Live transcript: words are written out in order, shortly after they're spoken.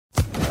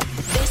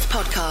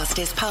podcast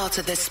is part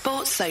of the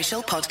Sports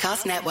Social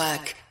Podcast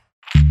Network.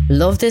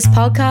 Love this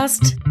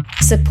podcast?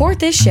 Support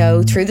this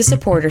show through the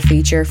supporter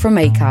feature from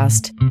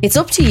Acast. It's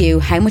up to you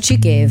how much you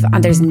give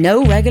and there's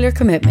no regular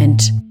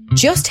commitment.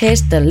 Just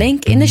hit the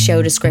link in the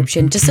show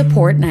description to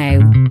support now.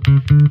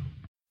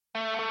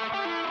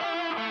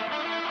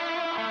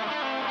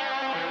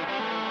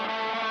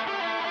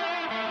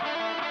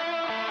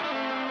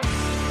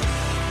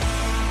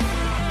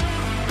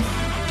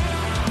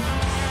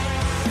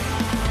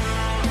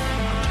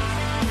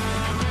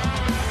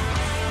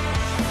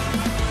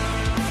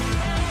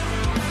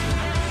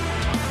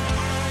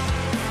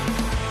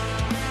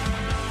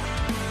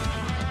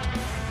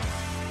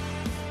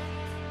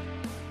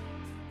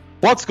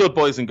 What's good,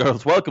 boys and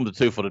girls? Welcome to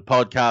Two Footed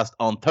Podcast.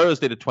 On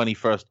Thursday, the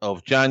 21st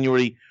of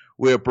January,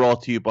 we're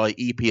brought to you by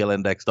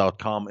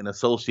EPLindex.com in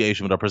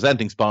association with our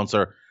presenting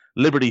sponsor,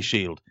 Liberty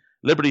Shield.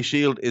 Liberty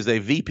Shield is a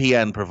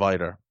VPN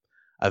provider.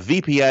 A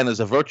VPN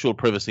is a virtual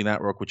privacy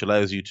network which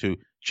allows you to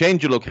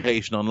change your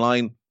location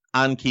online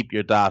and keep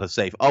your data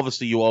safe.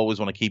 Obviously, you always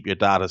want to keep your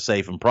data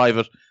safe and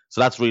private,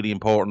 so that's really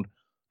important.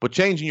 But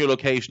changing your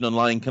location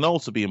online can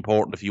also be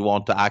important if you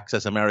want to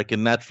access American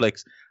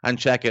Netflix and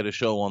check out a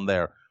show on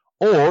there.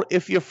 Or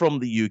if you're from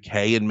the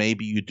UK and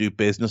maybe you do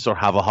business or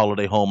have a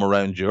holiday home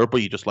around Europe or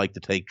you just like to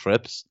take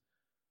trips,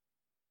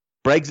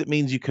 Brexit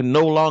means you can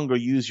no longer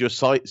use your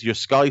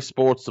Sky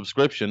Sports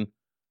subscription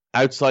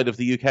outside of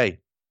the UK.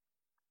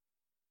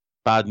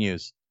 Bad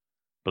news.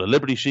 But a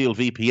Liberty Shield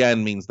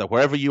VPN means that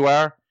wherever you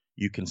are,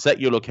 you can set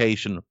your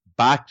location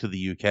back to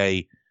the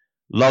UK,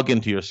 log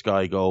into your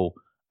Sky Go,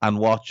 and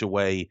watch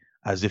away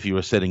as if you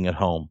were sitting at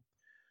home.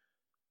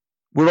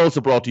 We're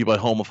also brought to you by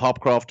Home of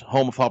Hopcroft.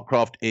 Home of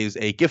Hopcroft is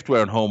a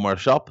giftware and homeware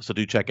shop, so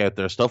do check out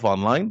their stuff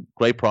online.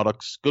 Great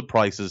products, good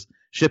prices,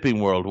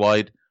 shipping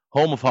worldwide.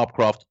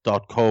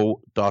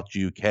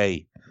 homeofhopcroft.co.uk.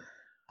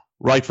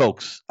 Right,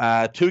 folks,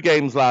 2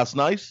 games last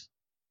night,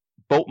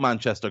 both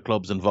Manchester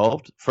clubs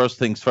involved. First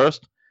things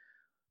first,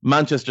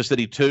 Manchester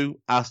City 2,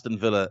 Aston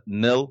Villa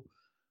 0.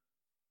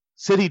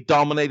 City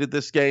dominated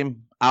this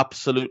game,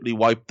 absolutely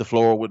wiped the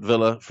floor with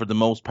Villa for the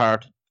most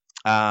part,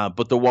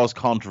 but there was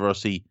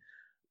controversy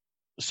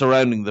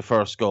surrounding the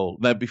first goal.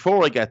 Now,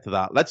 before I get to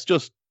that, let's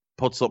just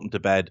put something to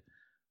bed.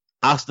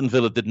 Aston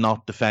Villa did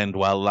not defend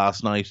well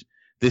last night.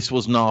 This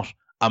was not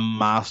a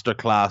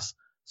masterclass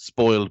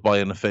spoiled by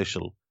an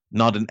official.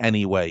 Not in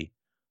any way.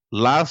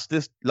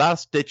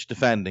 Last-ditch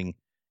defending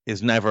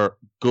is never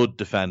good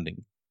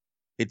defending.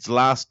 It's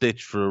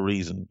last-ditch for a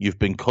reason. You've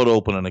been cut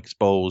open and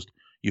exposed.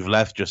 You've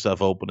left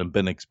yourself open and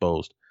been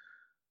exposed.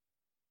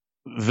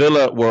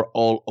 Villa were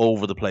all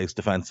over the place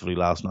defensively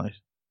last night.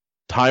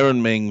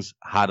 Tyrone Mings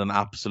had an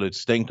absolute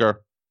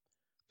stinker.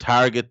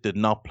 Targett did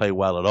not play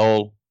well at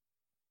all.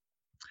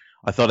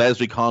 I thought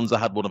Ezri Konsa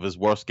had one of his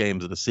worst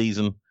games of the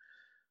season.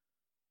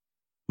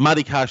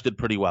 Matty Cash did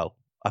pretty well.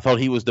 I thought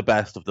he was the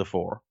best of the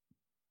 4.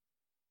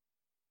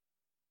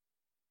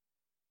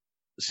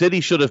 City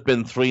should have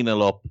been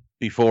 3-0 up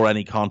before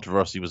any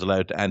controversy was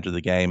allowed to enter the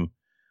game.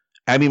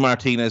 Emi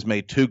Martinez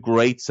made 2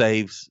 great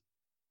saves.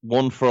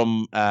 One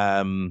from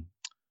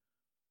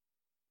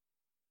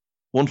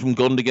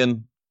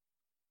Gundogan.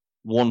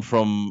 One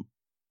from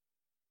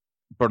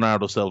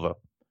Bernardo Silva.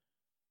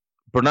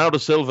 Bernardo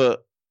Silva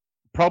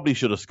probably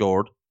should have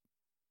scored,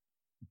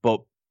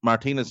 but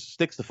Martinez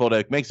sticks the foot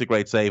out, makes a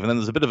great save, and then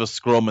there's a bit of a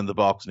scrum in the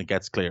box and it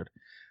gets cleared.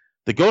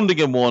 The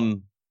Gundogan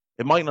one,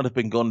 it might not have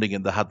been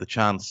Gundogan that had the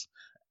chance.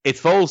 It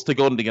falls to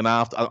Gundogan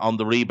after on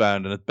the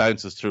rebound and it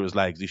bounces through his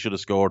legs. He should have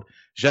scored.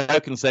 João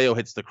Cancelo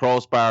hits the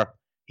crossbar.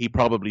 He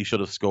probably should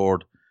have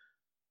scored.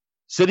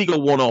 City go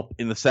 1-up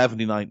in the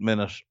 79th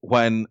minute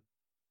when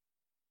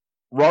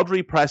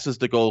Rodri presses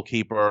the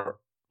goalkeeper,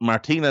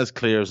 Martinez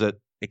clears it,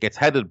 it gets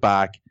headed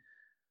back,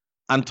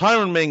 and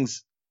Tyrone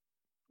Mings,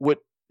 with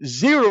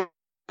zero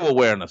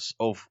awareness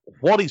of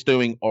what he's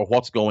doing or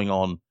what's going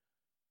on,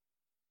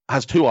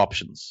 has 2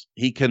 options.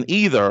 He can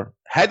either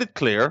head it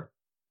clear,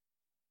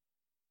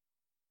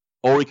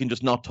 or he can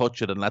just not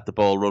touch it and let the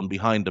ball run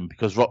behind him,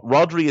 because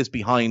Rodri is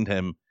behind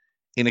him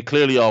in a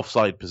clearly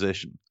offside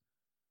position.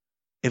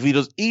 If he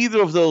does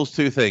either of those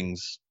 2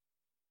 things,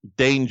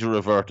 danger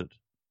averted.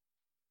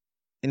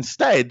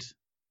 Instead,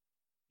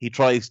 he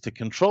tries to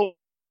control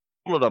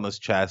it on his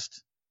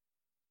chest.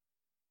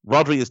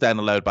 Rodri is then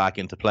allowed back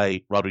into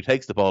play. Rodri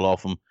takes the ball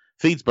off him,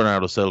 feeds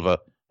Bernardo Silva,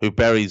 who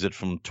buries it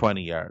from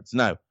 20 yards.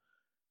 Now,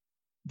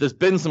 there's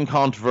been some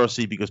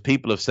controversy because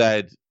people have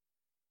said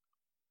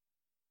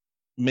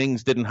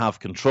Mings didn't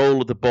have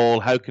control of the ball.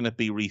 How can it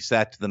be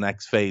reset to the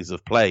next phase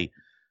of play?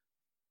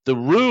 The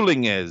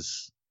ruling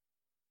is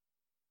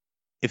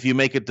if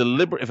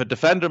a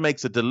defender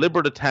makes a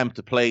deliberate attempt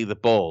to play the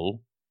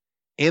ball,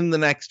 in the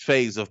next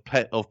phase of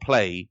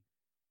play,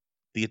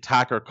 the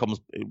attacker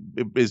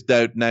is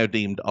now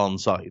deemed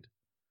onside.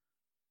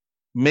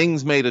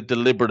 Mings made a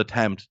deliberate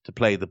attempt to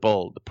play the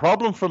ball. The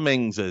problem for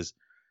Mings is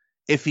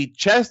if he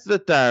chested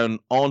it down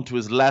onto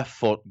his left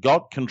foot,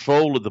 got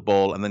control of the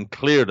ball, and then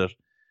cleared it,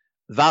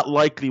 that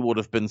likely would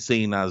have been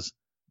seen as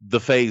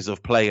the phase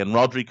of play, and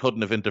Rodri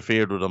couldn't have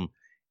interfered with him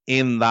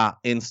in that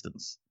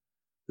instance.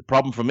 The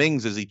problem for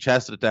Mings is he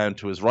chested it down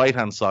to his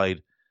right-hand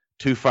side,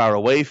 too far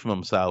away from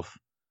himself.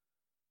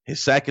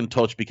 His second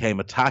touch became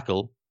a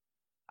tackle,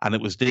 and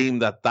it was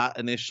deemed that that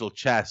initial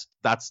chest,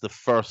 that's the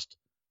first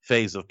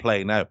phase of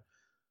play. Now,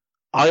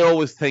 I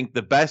always think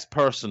the best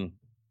person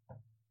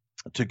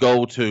to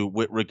go to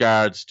with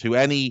regards to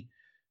any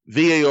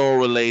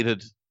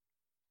VAR-related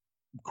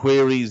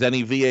queries,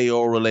 any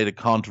VAR-related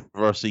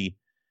controversy,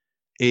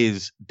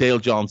 is Dale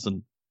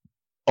Johnson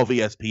of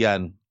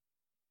ESPN.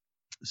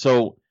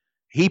 So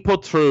he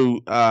put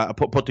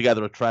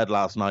together a thread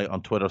last night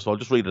on Twitter, so I'll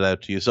just read it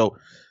out to you. So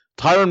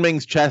Tyrone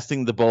Mings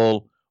chesting the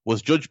ball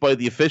was judged by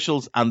the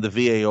officials and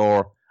the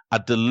VAR a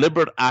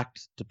deliberate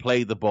act to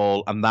play the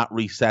ball, and that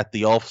reset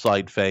the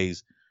offside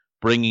phase,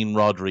 bringing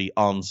Rodri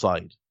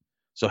onside.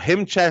 So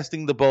him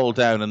chesting the ball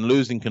down and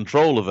losing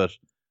control of it,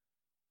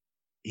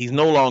 he's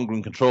no longer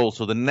in control.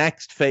 So the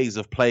next phase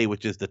of play,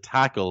 which is the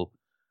tackle,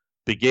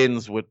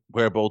 begins with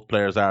where both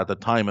players are at the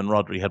time, and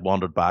Rodri had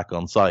wandered back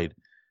onside.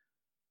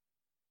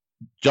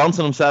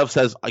 Johnson himself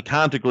says, I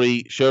can't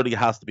agree. Surely it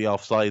has to be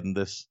offside in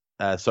this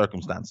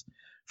circumstance.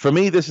 For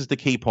me, this is the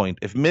key point.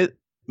 If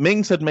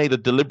Mings had made a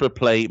deliberate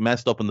play,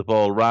 messed up in the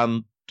ball,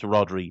 ran to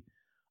Rodri,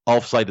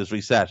 offside is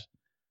reset.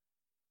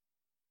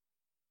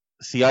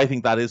 See, I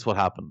think that is what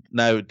happened.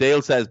 Now,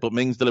 Dale says, but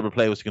Mings' deliberate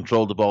play was to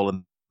control the ball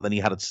and then he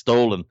had it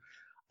stolen.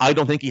 I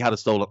don't think he had it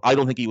stolen. I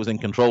don't think he was in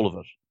control of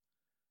it.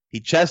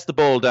 He chests the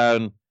ball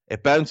down.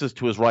 It bounces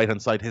to his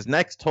right-hand side. His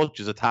next touch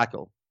is a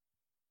tackle.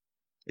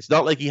 It's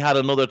not like he had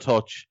another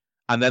touch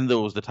and then there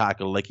was the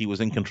tackle, like he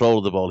was in control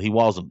of the ball. He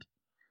wasn't.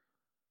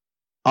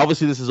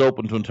 Obviously, this is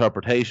open to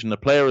interpretation. A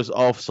player is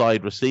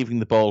offside receiving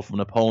the ball from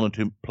an opponent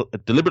who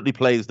deliberately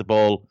plays the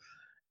ball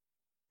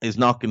is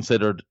not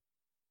considered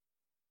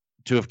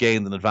to have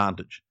gained an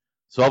advantage.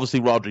 So obviously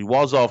Rodri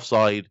was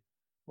offside,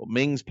 but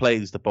Mings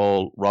plays the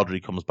ball,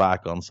 Rodri comes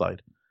back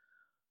onside.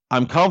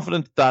 I'm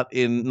confident that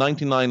in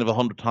 99 of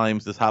 100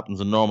 times this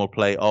happens in normal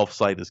play,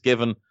 offside is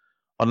given,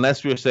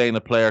 unless we're saying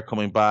a player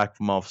coming back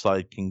from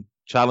offside can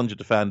challenge a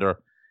defender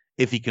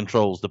if he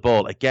controls the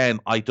ball. Again,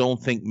 I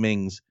don't think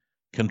Mings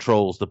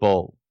controls the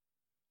ball.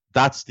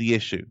 That's the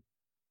issue.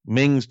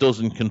 Mings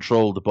doesn't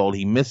control the ball.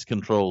 He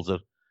miscontrols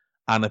it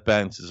and it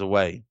bounces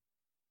away.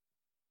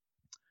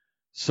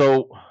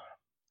 So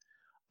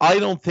I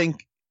don't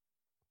think,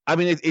 I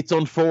mean, it's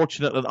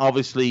unfortunate, and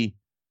obviously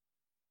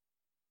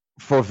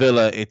for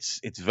Villa,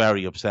 it's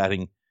very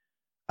upsetting.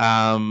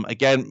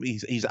 Again,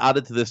 he's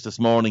added to this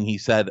morning. He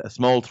said a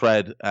small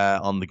thread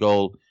on the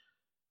goal.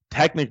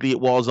 Technically, it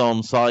was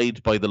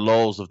onside by the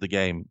laws of the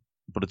game,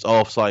 but it's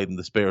offside in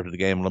the spirit of the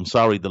game. And I'm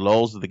sorry, the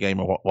laws of the game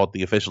are what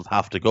the officials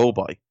have to go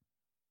by.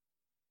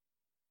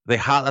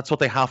 That's what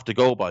they have to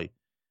go by.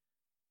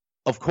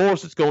 Of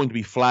course, it's going to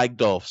be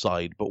flagged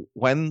offside, but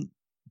when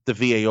the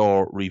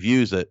VAR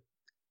reviews it,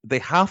 they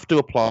have to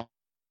apply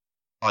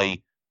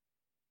the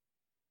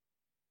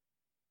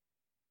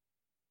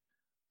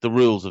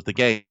rules of the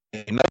game.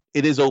 Now,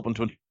 it is open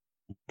to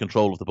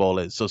control of the ball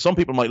is. So some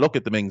people might look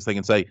at the Mings thing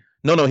and say,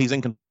 no, he's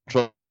in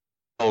control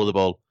of the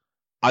ball.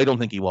 I don't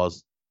think he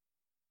was.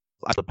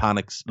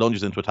 Panics,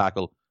 lunges into a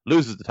tackle,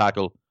 loses the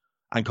tackle,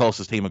 and costs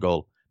his team a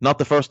goal. Not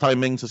the first time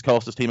Mings has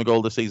cost his team a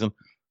goal this season.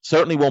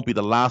 Certainly won't be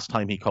the last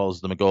time he causes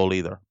them a goal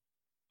either.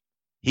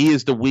 He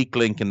is the weak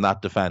link in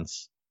that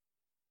defence.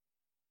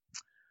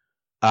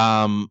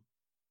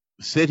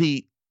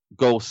 City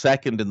go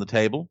second in the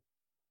table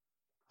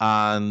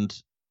and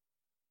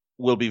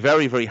will be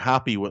very, very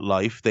happy with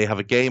life. They have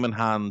a game in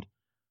hand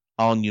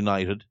on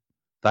United.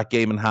 That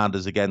game in hand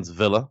is against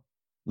Villa.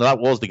 No, that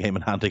was the game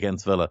in hand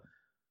against Villa.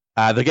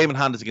 The game in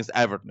hand is against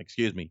Everton,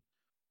 excuse me.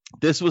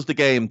 This was the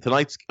game,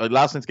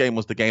 last night's game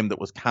was the game that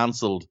was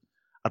cancelled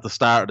at the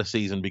start of the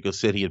season because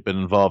City had been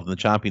involved in the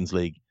Champions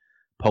League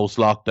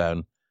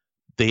post-lockdown.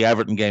 The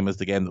Everton game is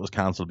the game that was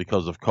cancelled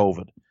because of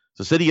COVID.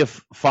 So City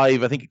have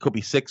 5, I think it could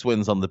be 6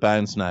 wins on the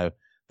bounce now.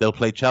 They'll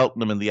play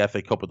Cheltenham in the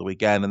FA Cup at the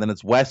weekend, and then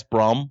it's West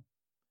Brom,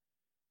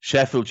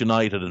 Sheffield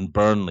United and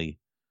Burnley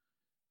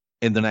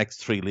in the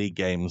next 3 league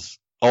games,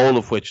 all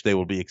of which they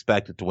will be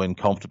expected to win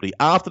comfortably.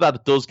 After that,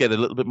 it does get a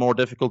little bit more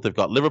difficult. They've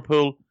got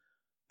Liverpool,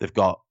 they've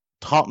got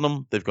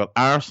Tottenham, they've got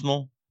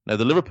Arsenal. Now,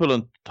 the Liverpool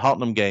and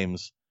Tottenham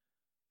games,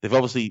 they've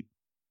obviously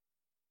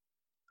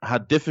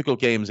had difficult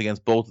games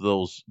against both of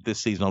those this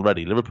season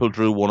already. Liverpool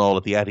drew 1-1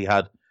 at the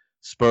Etihad.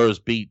 Spurs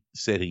beat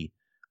City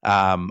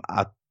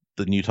at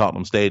the new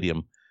Tottenham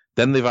Stadium.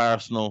 Then they've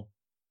Arsenal,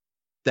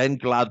 then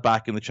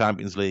Gladbach in the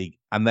Champions League,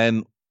 and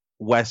then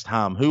West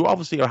Ham, who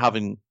obviously are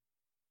having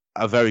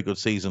a very good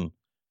season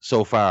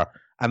so far.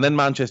 And then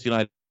Manchester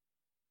United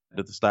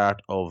at the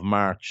start of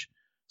March.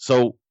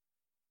 So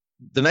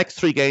the next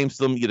 3 games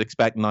to them, you'd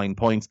expect 9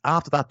 points.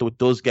 After that, though, it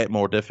does get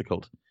more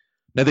difficult.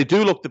 Now, they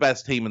do look the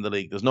best team in the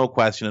league. There's no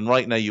question. And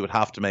right now, you would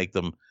have to make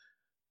them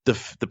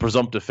the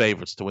presumptive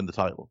favourites to win the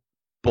title.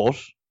 But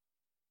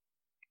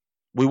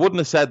we wouldn't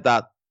have said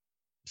that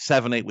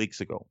 7-8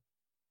 weeks ago.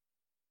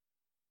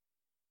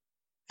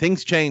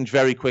 Things change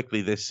very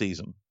quickly this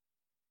season.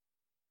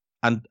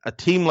 And a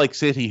team like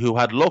City, who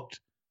had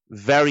looked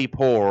very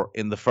poor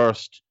in the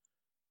first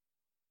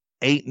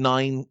 8,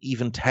 9,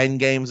 even 10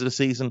 games of the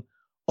season,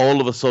 all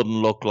of a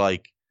sudden look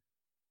like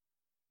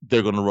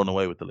they're going to run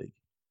away with the league.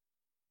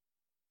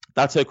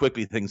 That's how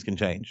quickly things can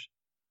change.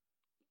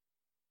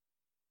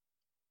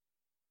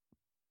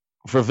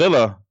 For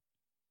Villa,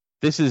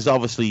 this is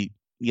obviously,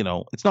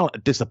 it's not a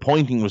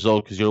disappointing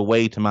result because you're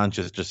away to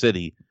Manchester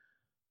City,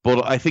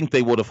 but I think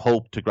they would have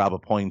hoped to grab a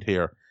point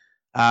here.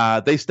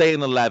 They stay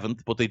in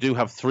 11th, but they do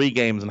have 3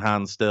 games in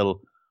hand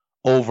still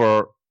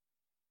over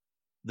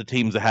the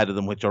teams ahead of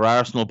them, which are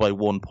Arsenal by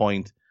 1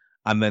 point,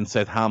 and then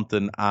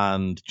Southampton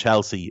and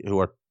Chelsea, who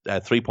are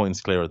 3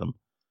 points clear of them.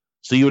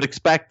 So you would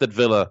expect that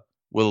Villa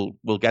will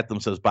get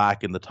themselves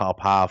back in the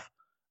top half.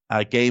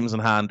 Games in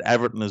hand,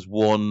 Everton is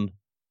 1,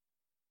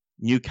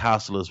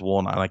 Newcastle is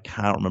 1, and I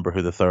can't remember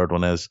who the third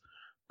one is.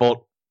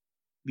 But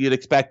you'd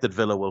expect that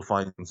Villa will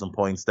find some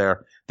points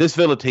there. This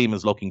Villa team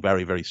is looking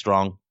very, very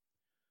strong.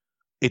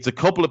 It's a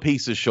couple of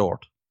pieces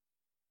short.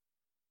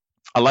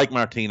 I like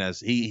Martinez.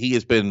 He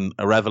has been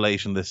a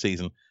revelation this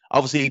season.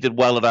 Obviously, he did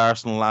well at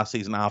Arsenal last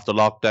season after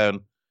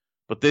lockdown,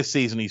 but this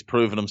season he's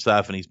proven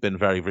himself and he's been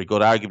very, very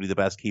good. Arguably the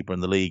best keeper in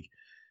the league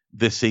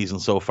this season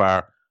so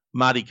far.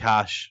 Matty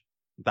Cash,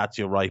 that's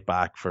your right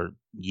back for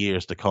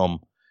years to come.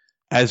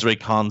 Ezri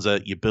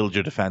Konsa, you build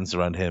your defence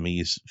around him.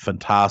 He's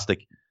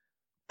fantastic.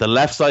 The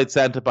left side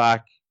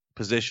centre-back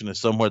position is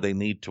somewhere they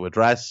need to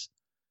address.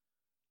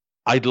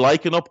 I'd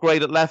like an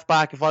upgrade at left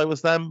back if I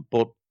was them,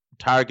 but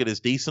Targett is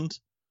decent.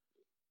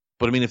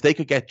 But I mean, if they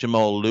could get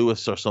Jamal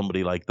Lewis or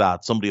somebody like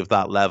that, somebody of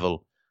that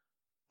level,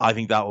 I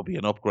think that would be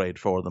an upgrade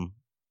for them.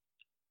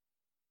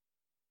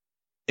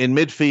 In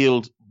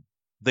midfield,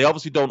 they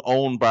obviously don't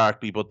own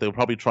Barkley, but they'll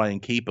probably try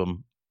and keep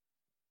him.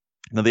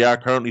 Now, they are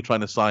currently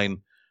trying to sign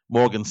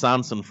Morgan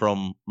Sanson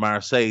from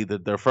Marseille.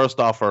 Their first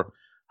offer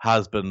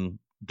has been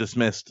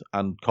dismissed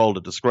and called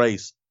a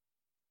disgrace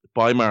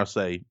by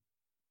Marseille.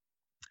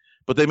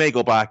 But they may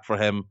go back for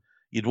him.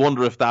 You'd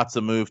wonder if that's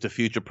a move to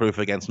future-proof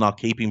against not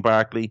keeping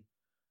Barkley.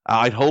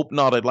 I'd hope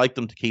not. I'd like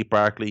them to keep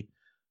Barkley.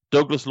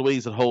 Douglas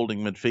Luiz at holding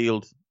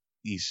midfield.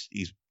 He's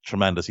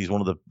tremendous. He's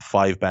one of the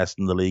 5 best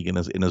in the league in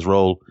his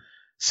role.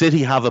 City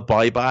have a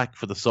buyback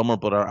for the summer,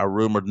 but are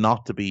rumoured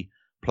not to be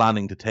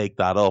planning to take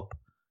that up.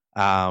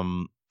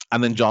 And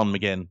then John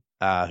McGinn,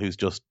 who's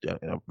just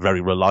a very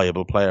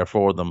reliable player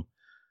for them.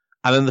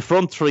 And then the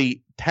front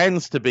 3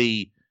 tends to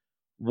be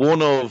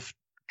one of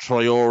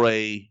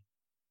Traore,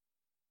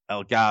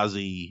 El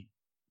Ghazi,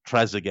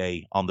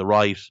 Trezeguet on the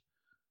right,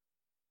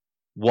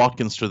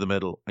 Watkins through the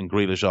middle, and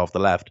Grealish off the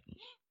left.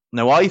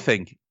 Now, I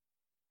think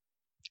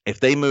if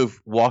they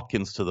move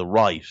Watkins to the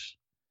right,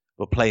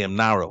 but play him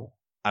narrow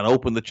and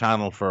open the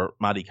channel for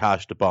Matty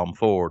Cash to bomb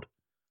forward,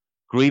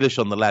 Grealish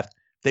on the left,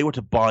 they were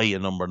to buy a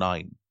number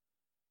 9,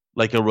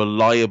 like a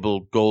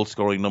reliable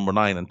goal-scoring number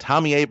 9. And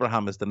Tammy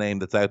Abraham is the name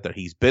that's out there.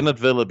 He's been at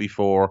Villa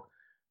before.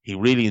 He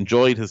really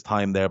enjoyed his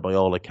time there by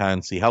all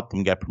accounts. He helped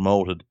them get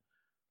promoted.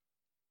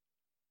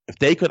 If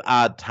they could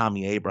add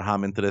Tammy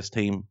Abraham into this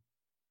team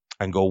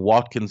and go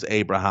Watkins,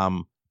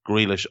 Abraham,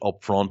 Grealish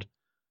up front,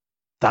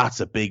 that's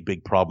a big,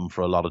 big problem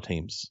for a lot of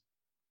teams.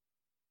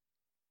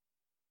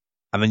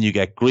 And then you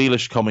get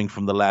Grealish coming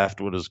from the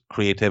left with his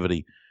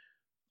creativity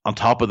on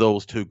top of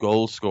those 2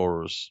 goal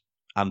scorers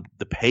and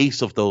the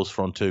pace of those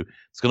front 2.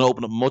 It's going to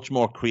open up much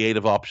more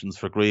creative options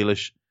for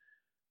Grealish.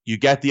 You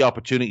get the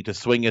opportunity to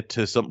swing it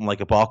to something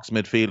like a box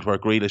midfield where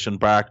Grealish and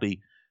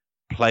Barkley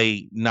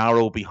play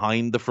narrow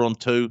behind the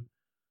front 2.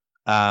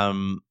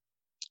 McGinn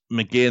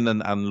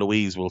and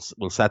Louise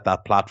will set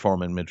that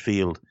platform in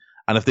midfield.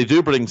 And if they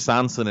do bring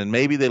Sanson in,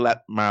 maybe they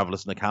let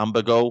Marvelous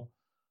Nakamba go,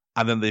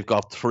 and then they've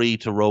got 3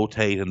 to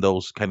rotate in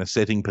those kind of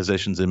sitting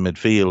positions in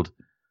midfield.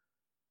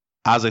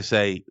 As I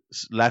say,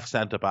 left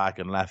centre-back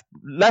and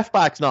left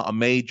back's not a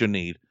major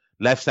need.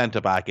 Left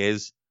centre-back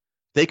is.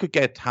 They could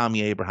get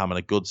Tammy Abraham and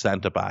a good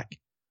centre-back.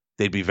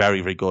 They'd be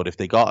very, very good. If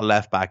they got a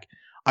left-back,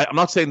 I'm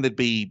not saying they'd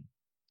be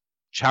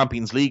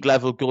Champions League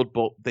level good,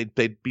 but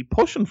they'd be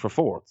pushing for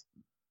 4th.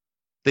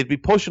 They'd be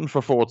pushing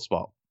for 4th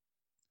spot.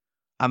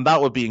 And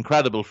that would be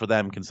incredible for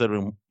them,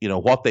 considering,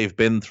 what they've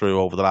been through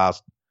over the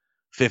last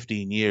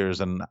 15 years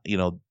and,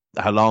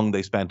 how long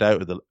they spent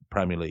out of the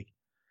Premier League.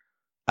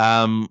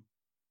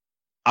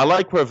 I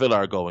like where Villa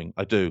are going.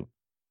 I do.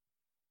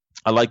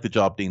 I like the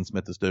job Dean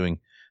Smith is doing.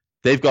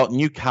 They've got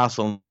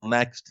Newcastle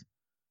next,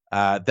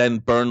 then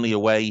Burnley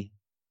away,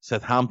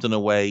 Southampton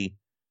away,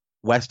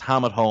 West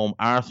Ham at home,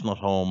 Arsenal at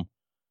home,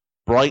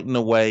 Brighton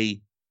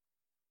away,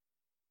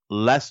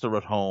 Leicester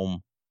at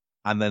home,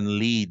 and then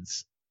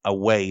Leeds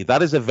away.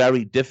 That is a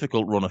very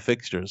difficult run of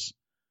fixtures.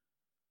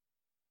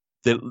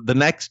 The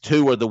next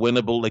 2 are the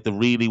winnable, like the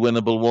really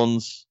winnable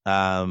ones,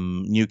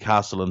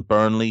 Newcastle and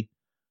Burnley.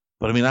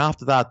 But I mean,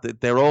 after that,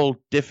 they're all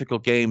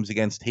difficult games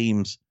against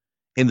teams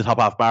in the top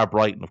half, bar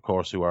Brighton, of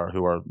course, who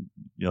are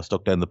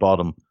stuck down the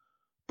bottom.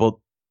 But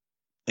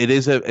it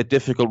is a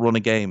difficult run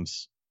of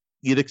games.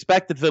 You'd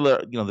expect that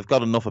Villa, they've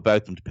got enough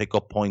about them to pick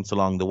up points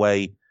along the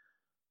way.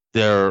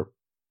 They're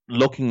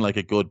looking like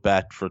a good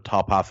bet for a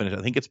top half finish.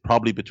 I think it's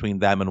probably between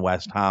them and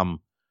West Ham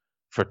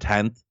for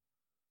 10th.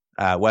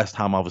 West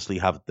Ham obviously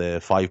have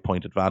the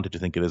 5-point advantage, I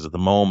think it is at the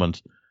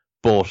moment,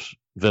 but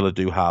Villa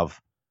do have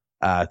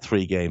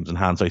 3 games in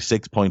hand. Sorry,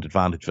 6-point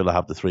advantage. Villa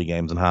have the 3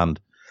 games in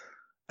hand.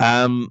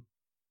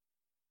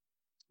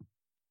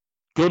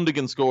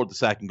 Gundogan scored the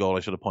second goal.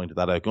 I should have pointed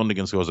that out.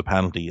 Gundogan scores a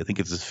penalty. I think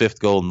it's his 5th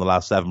goal in the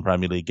last 7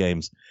 Premier League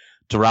games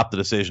to wrap the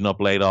decision up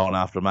late on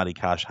after a Matty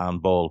Cash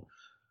handball.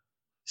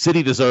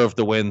 City deserved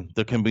the win.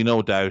 There can be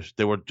no doubt.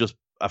 They were just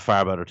a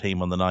far better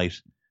team on the night.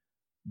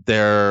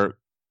 Their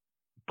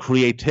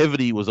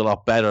creativity was a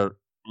lot better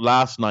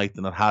last night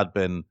than it had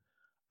been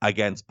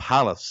against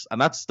Palace. And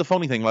that's the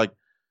funny thing. Like,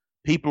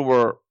 people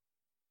were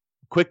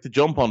quick to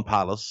jump on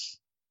Palace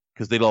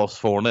because they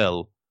lost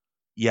 4-0,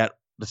 yet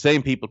the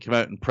same people came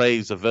out and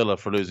praised Villa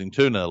for losing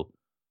 2-0.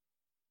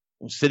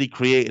 City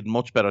created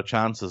much better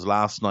chances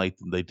last night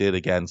than they did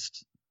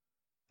against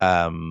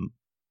Palace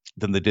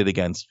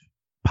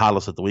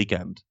at the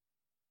weekend.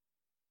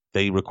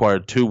 They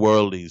required 2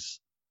 worldies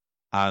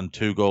and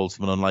 2 goals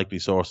from an unlikely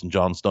source in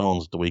John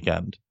Stones at the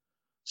weekend.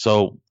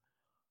 So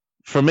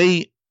for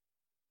me,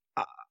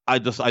 I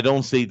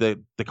don't see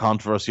the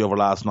controversy over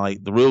last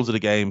night. The rules of the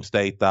game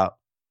state that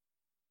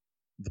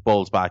the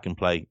ball's back in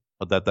play,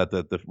 that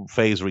the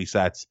phase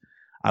resets,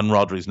 and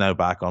Rodri's now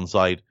back on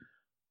side.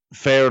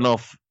 Fair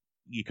enough.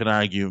 You can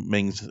argue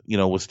Mings,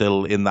 was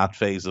still in that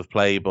phase of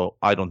play, but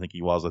I don't think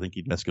he was. I think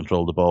he'd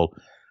miscontrolled the ball,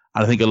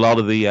 and I think a lot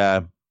of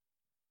the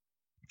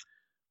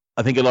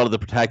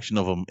protection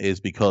of him is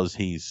because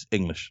he's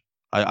English.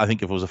 I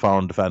think if it was a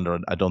foreign defender,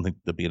 I don't think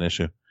there'd be an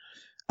issue.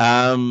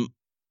 Moving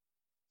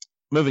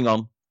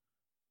on.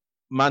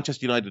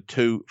 Manchester United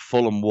 2,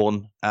 Fulham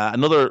 1.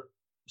 Another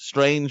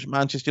strange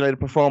Manchester United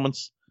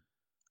performance.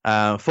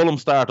 Fulham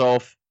start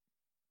off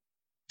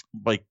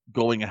by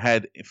going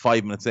ahead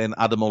 5 minutes in.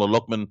 Ademola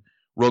Lookman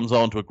runs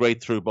on to a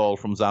great through ball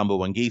from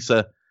Zambo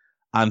Anguissa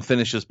and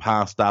finishes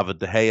past David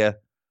De Gea.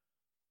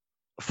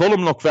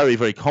 Fulham look very,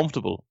 very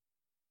comfortable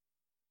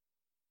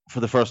for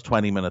the first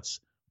 20 minutes.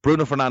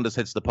 Bruno Fernandes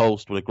hits the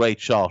post with a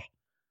great shot.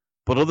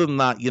 But other than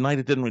that,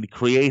 United didn't really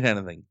create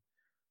anything.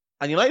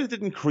 And United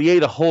didn't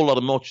create a whole lot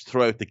of much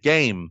throughout the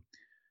game.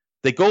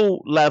 They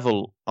go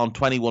level on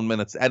 21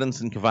 minutes.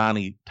 Edinson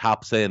Cavani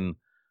taps in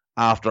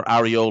after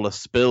Areola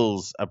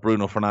spills a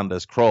Bruno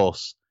Fernandes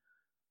cross.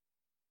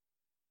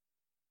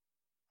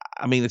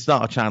 I mean, it's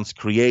not a chance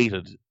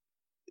created,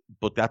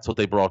 but that's what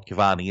they brought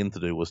Cavani in to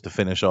do, was to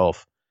finish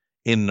off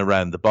in and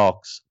around the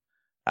box.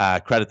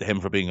 Credit to him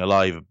for being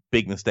alive. A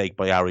big mistake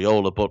by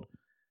Areola, but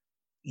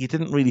you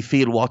didn't really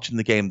feel watching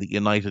the game that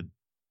United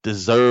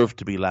deserved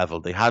to be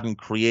level. They hadn't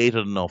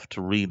created enough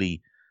to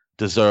really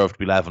deserve to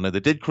be level. Now, they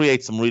did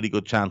create some really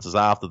good chances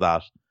after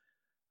that,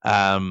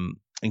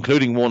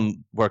 including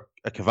one where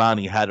a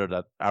Cavani header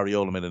that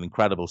Areola made an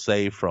incredible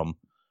save from.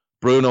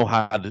 Bruno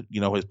had,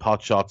 his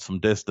pot shots from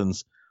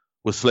distance,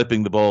 was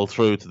slipping the ball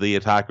through to the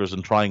attackers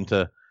and trying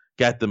to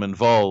get them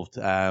involved.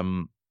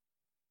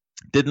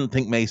 Didn't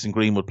think Mason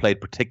Greenwood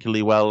played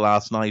particularly well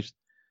last night,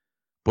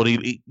 but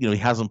he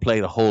hasn't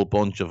played a whole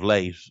bunch of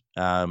late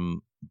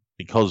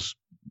because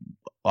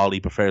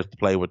Ollie prefers to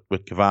play with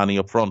Cavani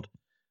up front,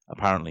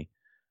 apparently.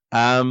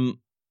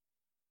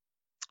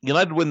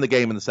 United win the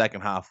game in the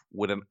second half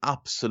with an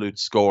absolute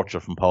scorcher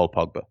from Paul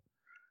Pogba.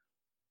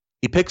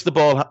 He picks the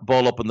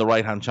ball up in the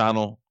right-hand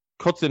channel,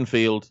 cuts in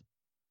field,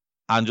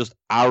 and just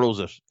arrows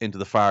it into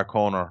the far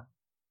corner,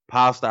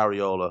 past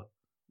Areola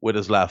with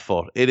his left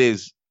foot. It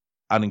is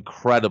an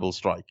incredible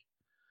strike.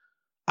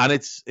 And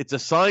it's a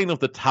sign of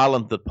the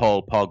talent that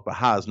Paul Pogba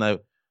has. Now,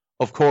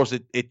 of course,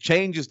 it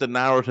changes the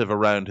narrative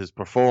around his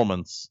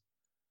performance,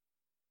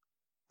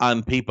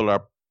 and people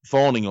are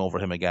fawning over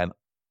him again.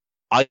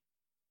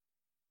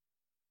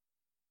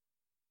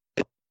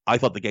 I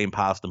thought the game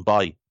passed him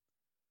by.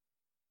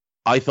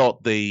 I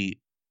thought the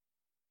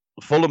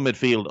Fulham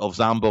midfield of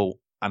Zambo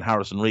and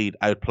Harrison Reed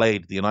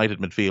outplayed the United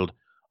midfield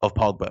of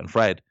Pogba and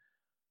Fred.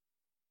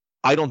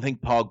 I don't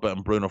think Pogba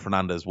and Bruno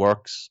Fernandes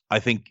works. I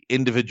think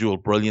individual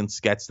brilliance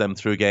gets them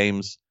through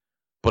games.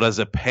 But as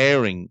a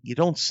pairing, you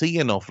don't see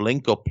enough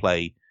link-up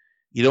play.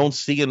 You don't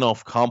see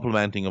enough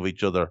complementing of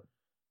each other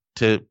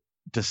to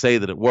say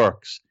that it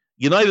works.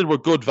 United were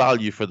good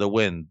value for the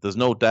win. There's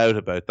no doubt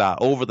about that.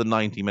 Over the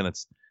 90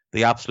 minutes,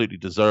 they absolutely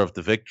deserved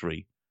the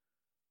victory.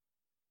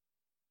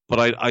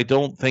 But I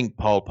don't think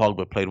Paul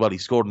Pogba played well. He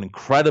scored an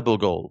incredible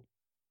goal.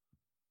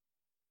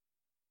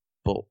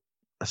 But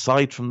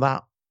aside from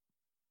that,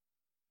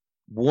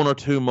 1 or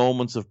 2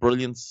 moments of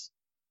brilliance,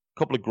 a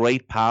couple of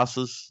great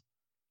passes.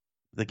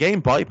 The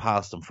game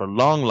bypassed him for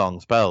long,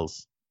 long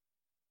spells.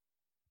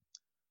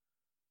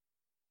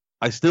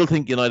 I still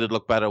think United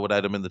look better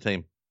without him in the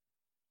team.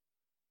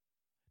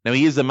 Now,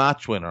 he is a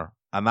match winner,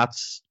 and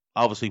that's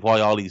obviously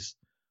why Ollie's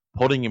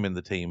putting him in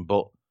the team,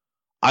 but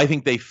I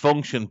think they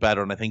function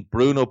better, and I think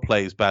Bruno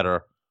plays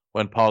better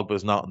when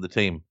Pogba's not in the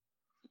team.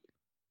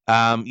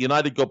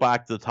 United go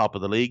back to the top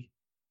of the league.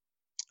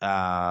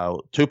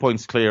 2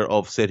 points clear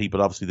of City,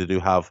 but obviously they do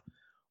have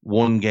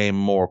 1 game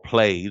more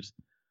played.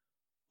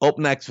 Up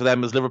next for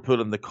them is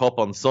Liverpool in the Cup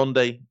on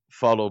Sunday,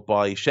 followed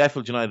by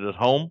Sheffield United at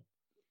home,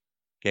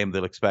 game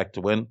they'll expect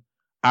to win.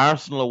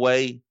 Arsenal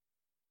away,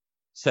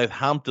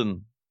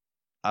 Southampton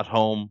at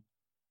home,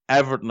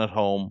 Everton at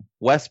home,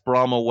 West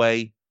Brom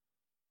away,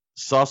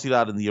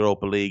 Sociedad in the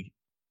Europa League,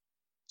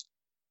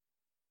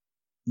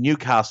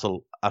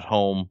 Newcastle at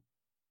home,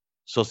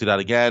 Sociedad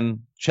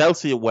again,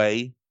 Chelsea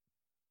away,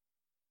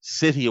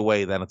 City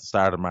away then at the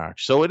start of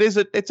March. So it's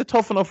a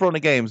tough enough run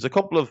of games. A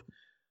couple of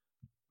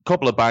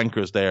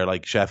bankers there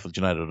like Sheffield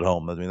United at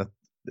home. I mean,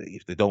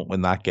 if they don't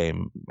win that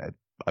game,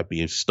 I'd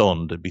be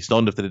stunned. I'd be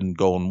stunned if they didn't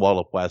go and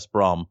wallop West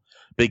Brom.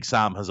 Big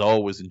Sam has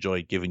always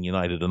enjoyed giving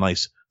United a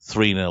nice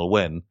 3-0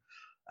 win.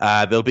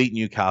 They'll beat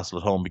Newcastle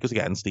at home because,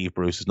 again, Steve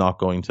Bruce is not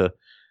going to...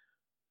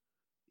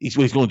 He's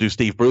going to do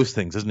Steve Bruce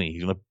things, isn't he?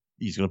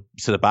 He's going to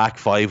sit a back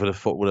five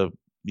with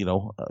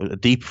a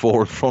deep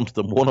forward front of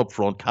them, one up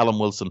front, Callum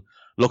Wilson,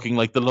 looking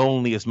like the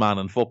loneliest man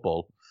in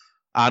football.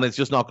 And it's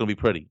just not going to be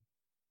pretty.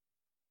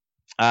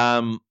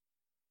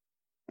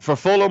 For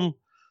Fulham,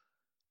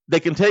 they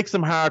can take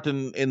some heart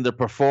in their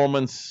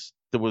performance.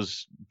 There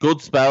was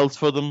good spells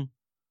for them.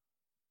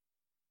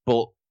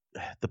 But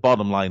the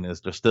bottom line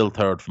is they're still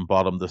third from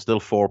bottom. They're still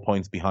 4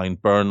 points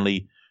behind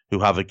Burnley, who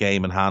have a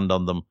game in hand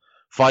on them.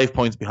 5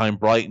 points behind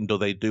Brighton, though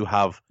they do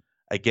have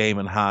a game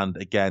in hand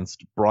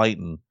against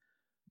Brighton.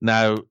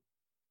 Now,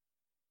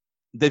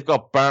 they've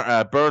got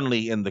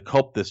Burnley in the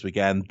Cup this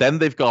weekend. Then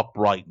they've got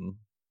Brighton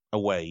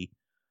away.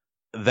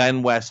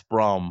 Then West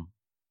Brom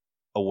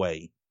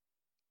away.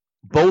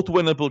 Both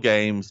winnable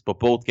games, but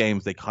both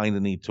games they kind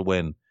of need to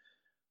win.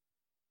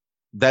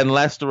 Then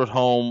Leicester at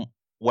home,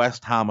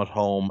 West Ham at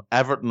home,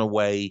 Everton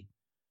away,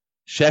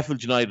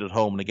 Sheffield United at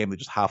home in a game they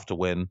just have to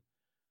win,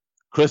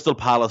 Crystal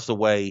Palace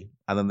away,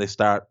 and then they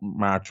start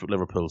March with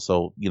Liverpool.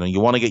 So, you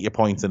want to get your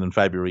points in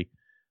February.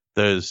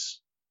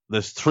 There's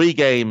 3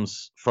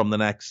 games from the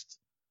next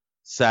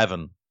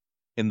 7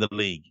 in the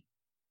league.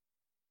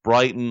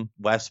 Brighton,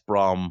 West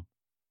Brom,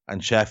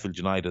 and Sheffield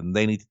United, and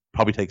they need to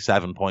probably take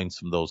 7 points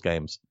from those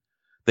games.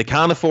 They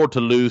can't afford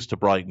to lose to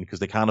Brighton because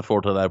they can't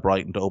afford to allow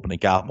Brighton to open a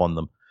gap on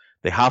them.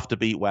 They have to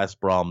beat West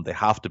Brom. They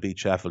have to beat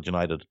Sheffield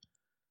United.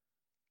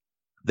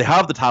 They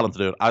have the talent to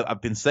do it.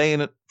 I've been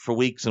saying it for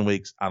weeks and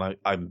weeks, and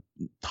I'm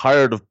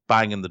tired of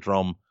banging the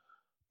drum.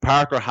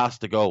 Parker has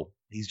to go.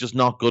 He's just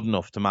not good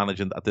enough to manage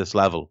at this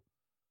level.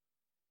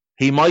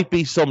 He might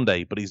be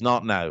someday, but he's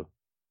not now.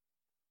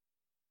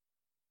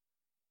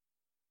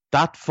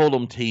 That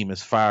Fulham team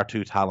is far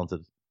too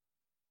talented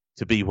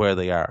to be where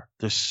they are.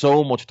 There's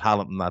so much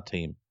talent in that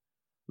team.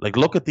 Like,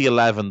 look at the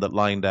 11 that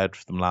lined out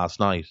for them last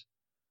night.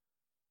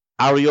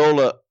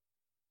 Areola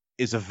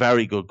is a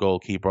very good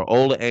goalkeeper.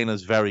 Ola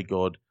Aina's very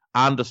good.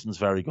 Anderson's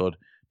very good.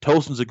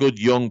 Tosin's a good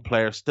young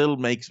player, still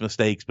makes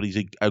mistakes, but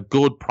he's a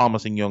good,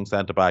 promising young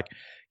centre-back.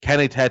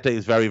 Kenny Tete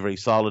is very, very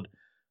solid.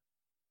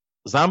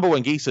 Zambo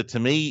Anguissa, to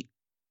me,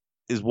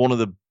 is one of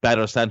the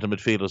better centre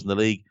midfielders in the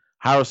league.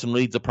 Harrison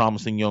Reed's a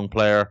promising young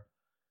player.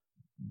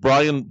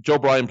 Joe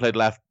Bryan played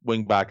left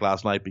wing back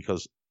last night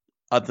because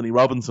Anthony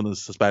Robinson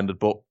is suspended,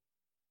 but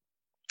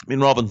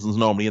Robinson's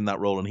normally in that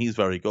role and he's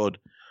very good.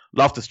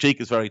 Loftus-Cheek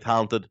is very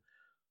talented.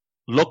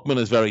 Lookman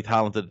is very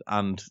talented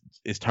and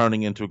is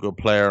turning into a good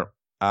player.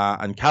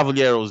 And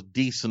Cavaliero's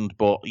decent,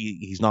 but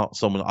he's not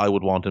someone I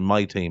would want in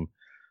my team.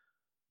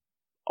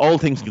 All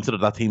things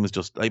considered, that team is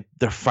just,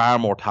 they're far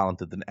more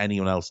talented than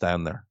anyone else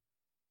down there.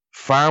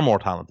 Far more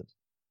talented.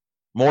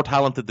 More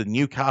talented than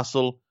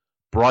Newcastle,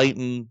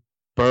 Brighton,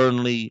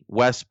 Burnley,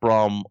 West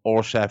Brom,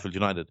 or Sheffield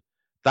United.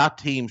 That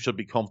team should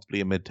be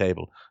comfortably in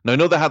mid-table. Now, I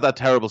know they had that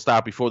terrible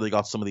start before they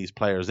got some of these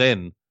players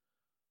in,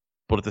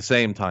 but at the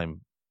same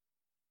time,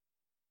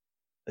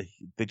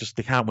 they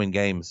can't win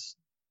games.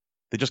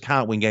 They just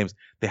can't win games.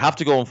 They have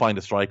to go and find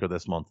a striker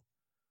this month.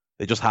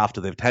 They just have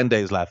to. They have 10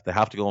 days left. They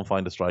have to go and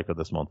find a striker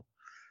this month.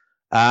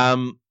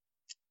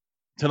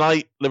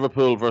 Tonight,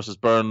 Liverpool versus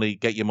Burnley.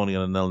 Get your money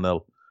on a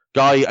 0-0.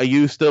 Guy, are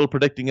you still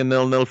predicting a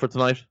 0-0 for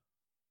tonight?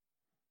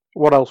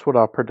 What else would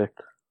I predict?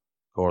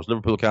 Of course,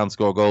 Liverpool can't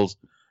score goals,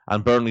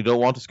 and Burnley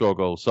don't want to score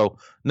goals. So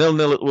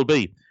 0-0 it will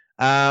be.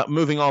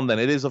 Moving on then.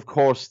 It is, of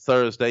course,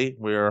 Thursday.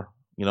 We're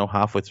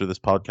halfway through this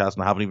podcast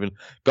and I haven't even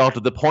got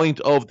to the point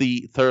of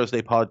the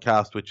Thursday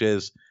podcast, which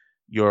is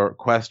your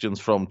questions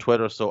from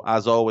Twitter. So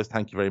as always,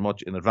 thank you very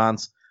much in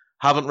advance.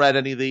 Haven't read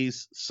any of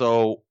these,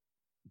 so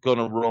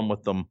gonna run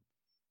with them.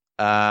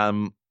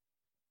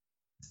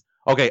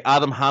 Okay,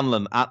 Adam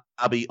Hanlon at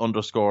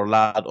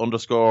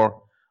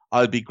Abby_lad_.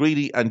 I'll be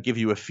greedy and give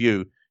you a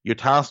few. You're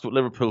tasked with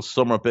Liverpool's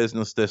doing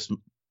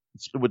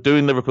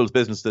Liverpool's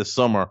business this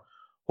summer.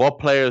 What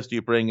players do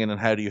you bring in and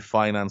how do you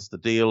finance the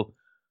deal?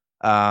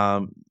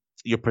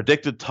 Your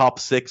predicted top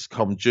 6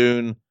 come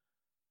June,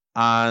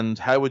 and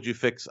how would you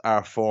fix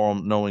our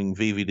form knowing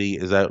VVD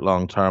is out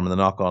long term and the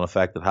knock-on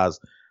effect it has?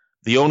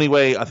 The only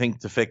way I think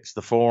to fix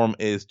the form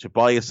is to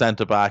buy a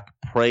centre back,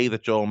 pray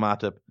that Joel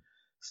Matip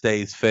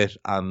stays fit,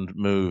 and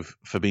move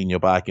Fabinho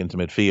back into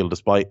midfield,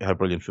 despite how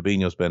brilliant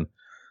Fabinho's been.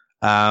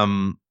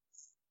 And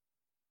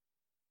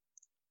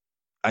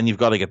you've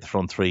got to get the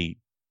front three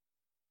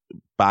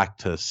back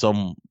to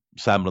some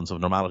semblance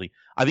of normality.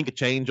 I think a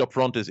change up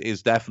front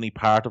is definitely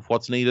part of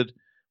what's needed.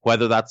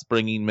 Whether that's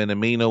bringing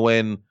Minamino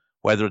in,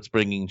 whether it's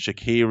bringing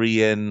Shaqiri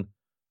in,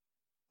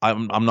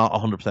 I'm not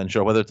 100%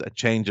 sure. Whether it's a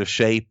change of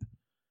shape,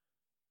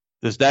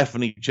 there's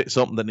definitely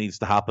something that needs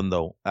to happen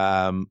though.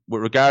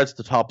 With regards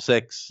to top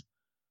six,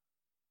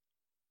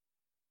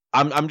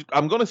 I'm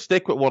going to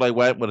stick with what I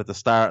went with at the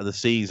start of the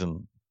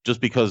season,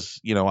 just because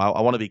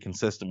I want to be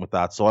consistent with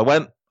that. So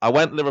I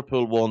went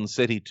Liverpool 1,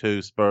 City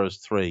 2, Spurs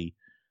 3.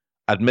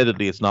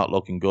 Admittedly, it's not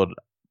looking good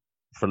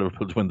for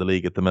Liverpool to win the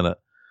league at the minute.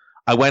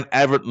 I went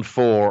Everton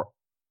 4.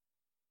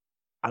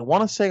 I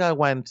want to say I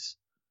went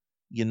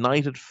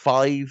United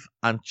 5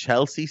 and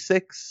Chelsea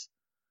 6.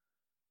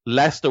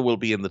 Leicester will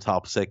be in the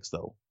top 6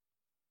 though,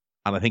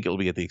 and I think it'll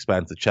be at the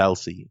expense of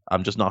Chelsea.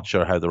 I'm just not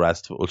sure how the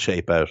rest of it will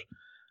shape out.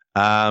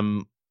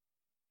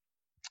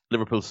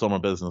 Liverpool summer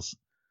business.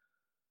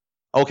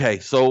 Okay,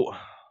 so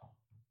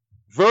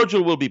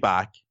Virgil will be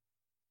back.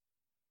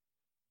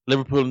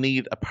 Liverpool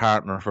need a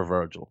partner for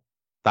Virgil.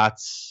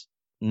 That's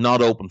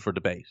not open for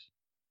debate.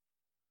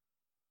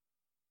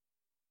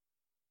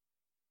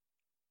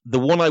 The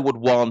one I would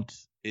want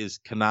is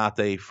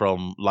Konate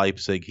from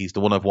Leipzig. He's the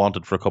one I've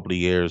wanted for a couple of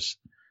years.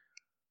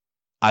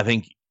 I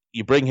think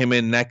you bring him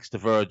in next to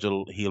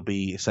Virgil, he'll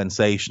be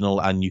sensational,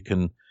 and you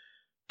can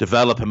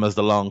develop him as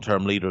the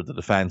long-term leader of the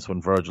defence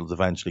when Virgil's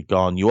eventually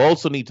gone. You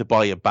also need to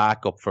buy a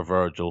backup for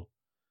Virgil.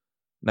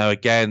 Now,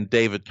 again,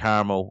 David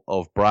Carmo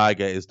of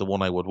Braga is the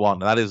one I would want.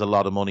 Now, that is a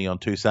lot of money on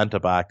 2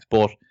 centre-backs,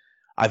 but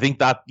I think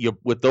that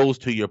with those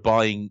two, you're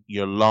buying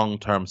your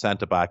long-term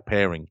centre-back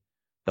pairing.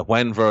 That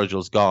when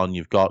Virgil's gone,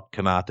 you've got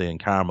Konate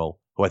and Carmo,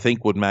 who I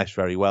think would mesh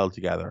very well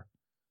together.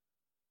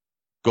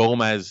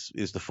 Gomez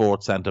is the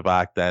 4th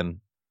centre-back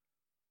then.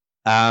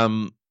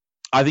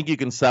 I think you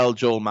can sell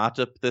Joel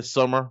Matip this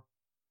summer.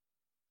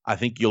 I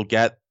think you'll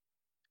get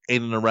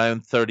in and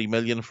around 30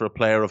 million for a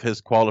player of his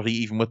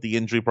quality, even with the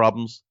injury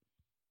problems.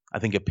 I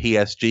think a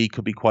PSG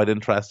could be quite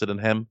interested in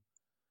him.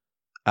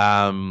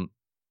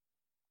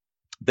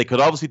 They could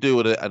obviously do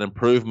an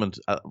improvement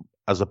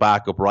as a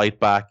backup right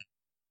back.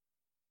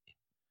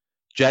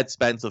 Jed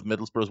Spence of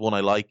Middlesbrough is one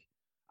I like.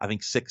 I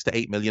think 6 to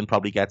 8 million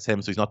probably gets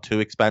him, so he's not too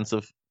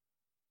expensive.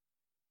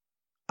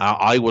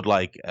 I would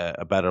like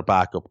a better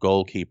backup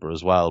goalkeeper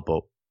as well,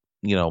 but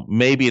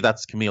maybe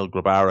that's Camille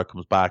Grabara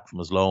comes back from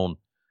his loan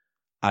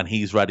and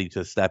he's ready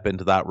to step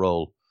into that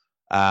role.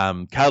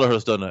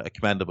 Kelleher's done a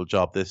commendable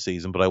job this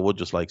season, but I would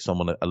just like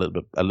someone a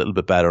little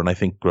bit better, and I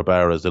think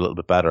Grabara is a little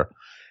bit better.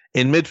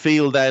 In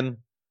midfield, then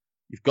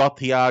you've got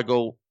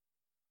Thiago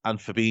and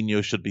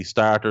Fabinho should be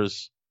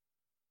starters.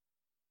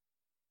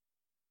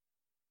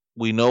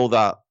 We know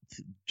that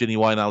Gini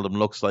Wijnaldum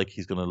looks like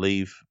he's going to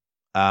leave.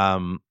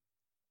 I'd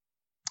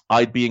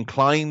be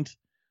inclined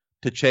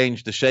to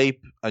change the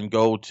shape and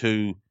go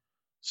to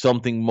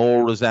something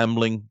more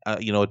resembling,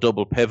 a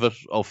double pivot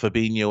of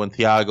Fabinho and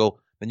Thiago.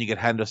 Then you get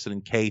Henderson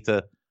and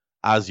Keita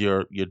as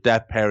your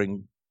depth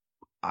pairing.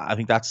 I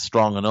think that's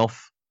strong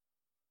enough.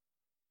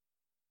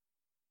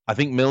 I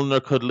think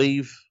Milner could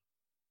leave.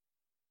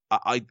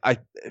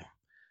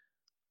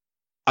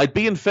 I'd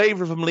be in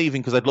favour of him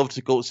leaving because I'd love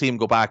to go see him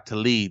go back to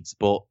Leeds,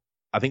 but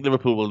I think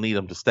Liverpool will need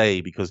him to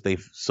stay because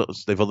they've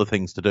other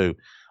things to do.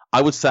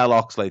 I would sell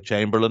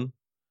Oxlade-Chamberlain.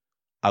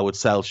 I would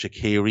sell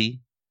Shaqiri.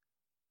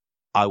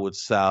 I would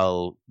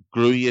sell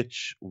Grujic,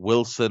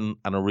 Wilson,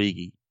 and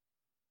Origi.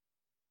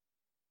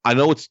 I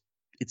know it's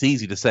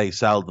easy to say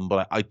sell them,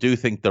 but I do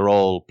think they're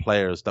all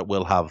players that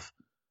will have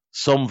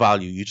some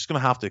value. You're just going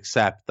to have to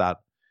accept that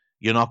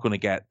you're not going to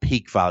get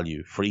peak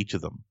value for each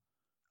of them,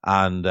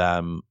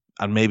 and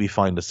maybe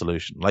find a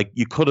solution. Like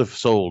you could have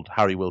sold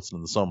Harry Wilson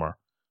in the summer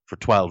for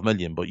 12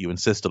 million, but you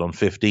insisted on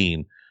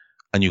 15,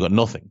 and you got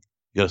nothing.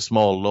 You got a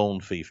small loan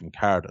fee from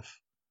Cardiff.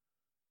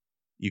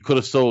 You could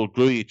have sold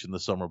Grujic in the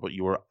summer, but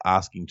you were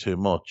asking too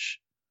much.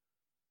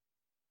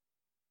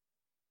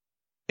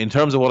 In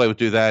terms of what I would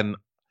do then,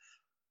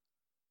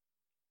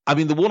 I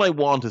mean, the one I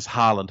want is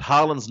Haaland.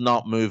 Haaland's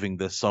not moving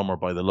this summer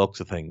by the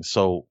looks of things.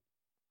 So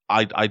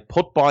I'd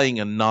put buying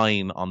a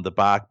 9 on the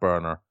back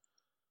burner,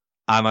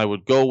 and I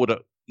would go with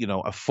a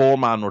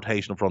 4-man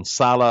rotation from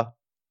Salah,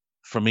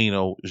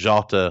 Firmino,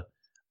 Jota,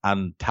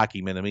 and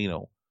Taki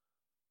Minamino.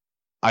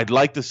 I'd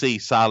like to see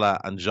Salah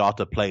and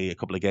Jota play a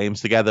couple of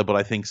games together, but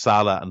I think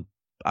Salah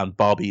and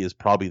Bobby is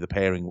probably the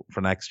pairing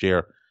for next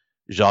year.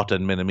 Jota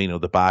and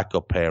Minamino, the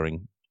backup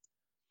pairing.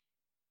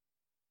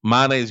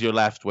 Mane is your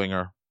left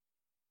winger.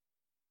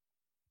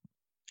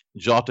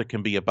 Jota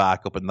can be a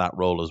backup in that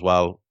role as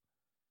well.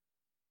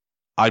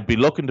 I'd be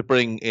looking to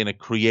bring in a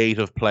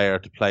creative player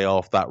to play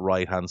off that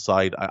right-hand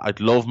side. I'd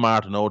love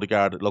Martin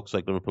Odegaard. It looks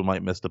like Liverpool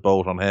might miss the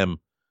boat on him.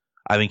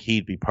 I think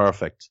he'd be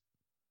perfect.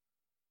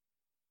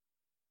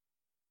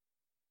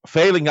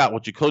 Failing that,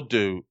 what you could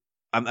do,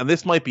 and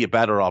this might be a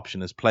better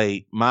option, is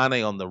play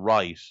Mane on the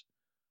right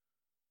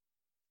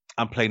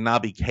and play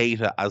Naby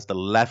Keita as the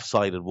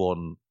left-sided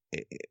one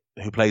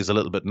who plays a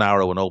little bit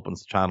narrow and opens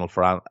the channel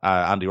for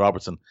Andy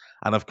Robertson,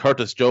 and have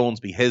Curtis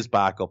Jones be his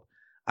backup,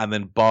 and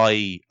then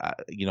buy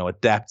a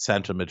depth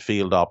centre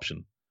midfield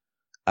option.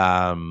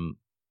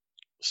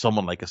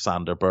 Someone like a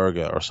Sander Berge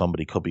or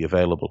somebody could be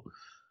available.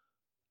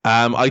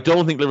 I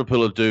don't think Liverpool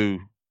will do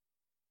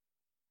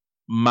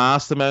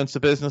mass amounts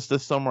of business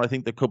this summer. I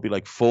think there could be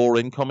like 4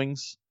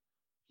 incomings,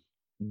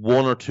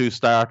 1 or 2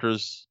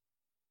 starters,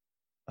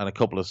 and a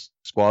couple of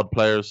squad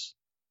players.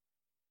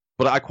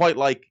 But I quite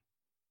like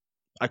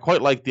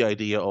the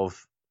idea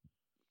of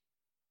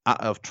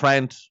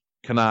Trent,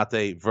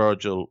 Konate,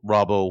 Virgil,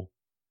 Robbo,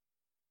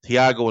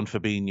 Thiago and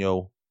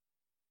Fabinho,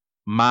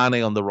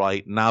 Mane on the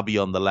right,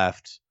 Naby on the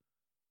left,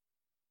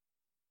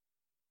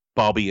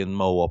 Bobby and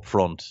Mo up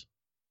front.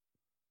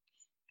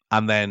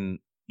 And then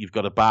you've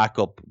got a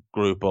backup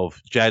group of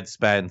Jed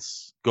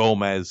Spence,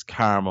 Gomez,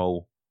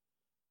 Carmo,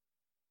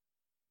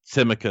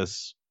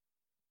 Tsimikas,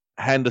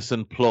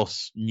 Henderson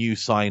plus new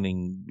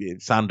signing,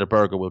 Sander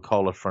Berge, we'll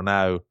call it for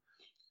now.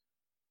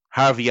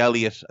 Harvey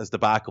Elliott as the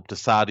backup to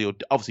Sadio.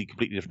 Obviously,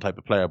 completely different type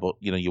of player, but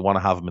you want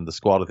to have him in the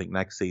squad, I think,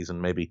 next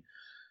season, maybe.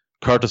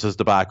 Curtis as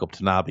the backup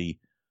to Naby,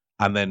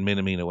 and then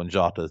Minamino and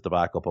Jota as the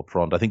backup up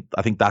front. I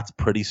think that's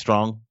pretty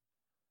strong.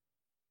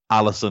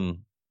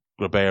 Allison,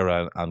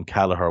 Grabera, and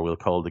Kelleher will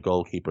call the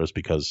goalkeepers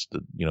because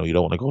you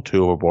don't want to go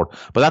too overboard.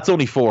 But that's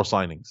only 4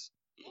 signings.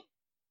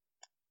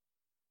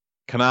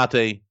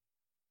 Konate,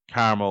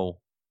 Carmo,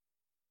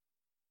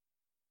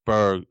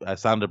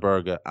 Sander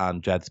Berge,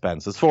 and Jed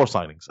Spence. There's 4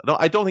 signings.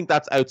 I don't think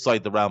that's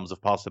outside the realms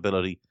of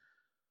possibility.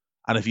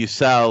 And if you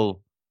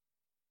sell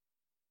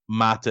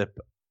Matip,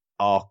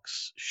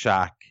 Ox,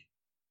 Shaq,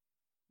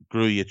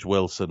 Grujic,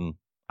 Wilson,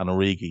 and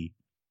Origi,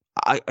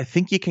 I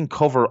think you can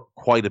cover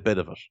quite a bit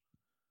of it.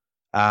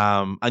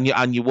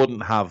 And you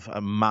wouldn't have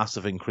a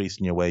massive increase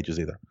in your wages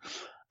either.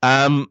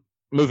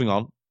 Moving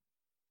on.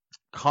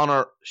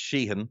 Connor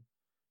Sheehan,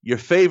 your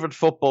favourite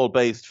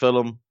football-based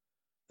film.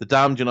 The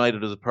Damned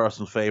United is a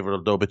personal favourite,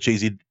 although a bit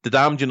cheesy. The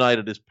Damned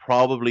United is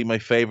probably my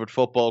favourite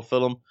football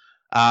film.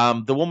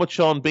 The one with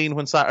Sean Bean,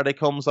 When Saturday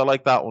Comes, I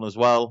like that one as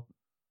well.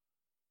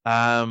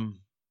 I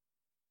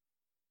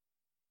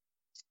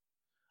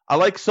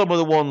like some of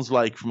the ones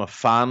like from a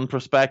fan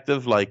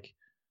perspective, like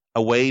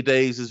Away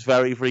Days is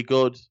very, very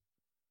good.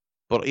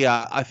 But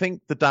yeah, I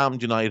think The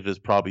Damned United is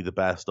probably the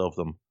best of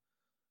them.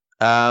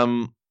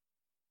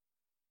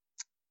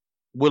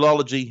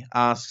 Willology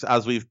asks,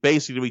 as we've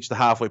basically reached the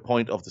halfway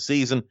point of the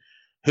season,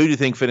 who do you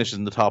think finishes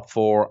in the top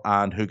 4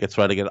 and who gets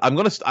relegated? I'm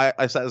going to,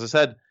 as I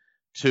said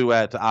to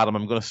Adam,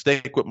 I'm going to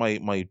stick with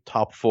my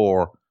top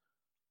 4,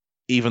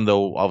 even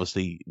though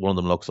obviously one of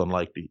them looks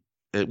unlikely.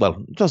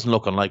 Well, it doesn't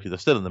look unlikely. They're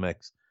still in the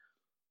mix.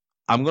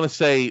 I'm going to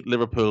say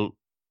Liverpool,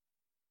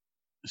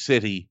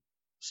 City,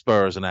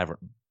 Spurs, and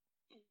Everton.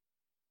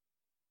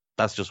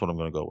 That's just what I'm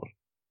going to go with.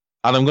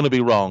 And I'm going to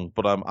be wrong,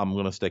 but I'm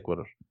going to stick with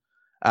it.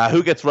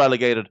 Who gets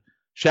relegated?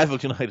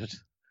 Sheffield United.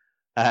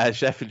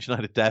 Sheffield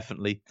United,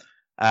 definitely.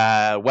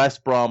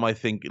 West Brom, I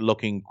think,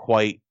 looking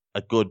quite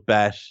a good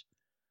bet.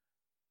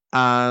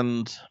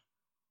 And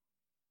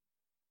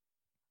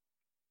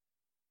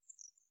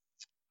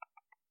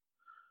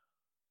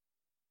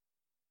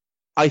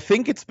I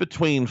think it's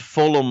between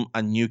Fulham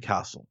and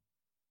Newcastle.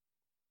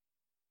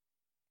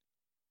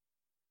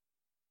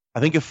 I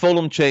think if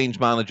Fulham change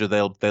manager,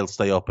 they'll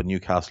stay up and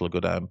Newcastle will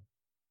go down.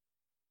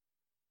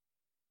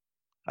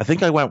 I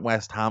think I went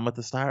West Ham at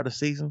the start of the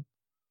season.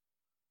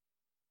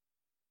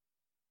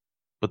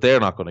 But they're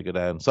not going to go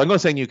down. So I'm going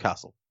to say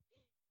Newcastle.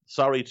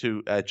 Sorry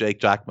to Jake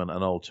Jackman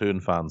and all Toon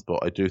fans,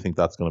 but I do think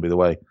that's going to be the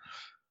way.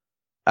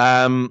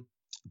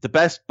 The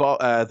best,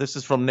 this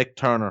is from Nick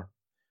Turner.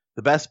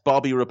 The best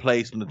Bobby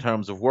replacement in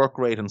terms of work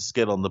rate and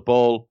skill on the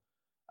ball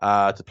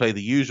to play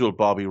the usual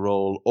Bobby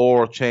role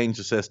or change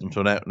the system to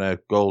an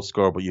out-and-out goal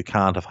scorer, but you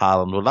can't have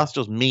Haaland. Well, that's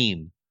just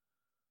mean.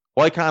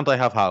 Why can't I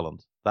have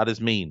Haaland? That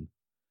is mean.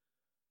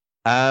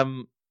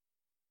 In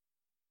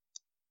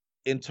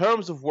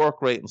terms of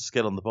work rate and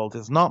skill on the ball,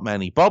 there's not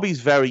many.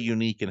 Bobby's very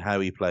unique in how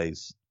he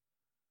plays.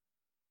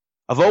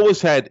 I've always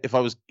said if I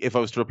was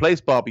to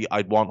replace Bobby,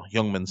 I'd want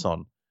Heung-min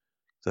Son.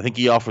 So I think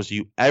he offers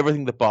you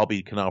everything that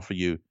Bobby can offer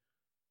you.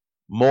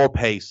 More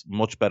pace,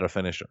 much better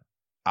finisher.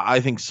 I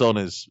think Son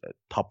is a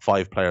top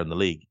 5 player in the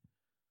league.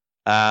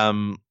 I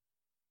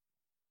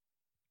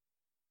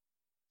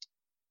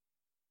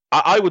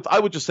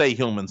would just say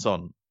Heung-min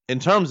Son. In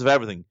terms of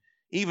everything,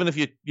 even if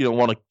you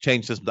want to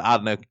change system to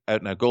add an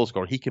out-and-out goal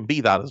scorer, he can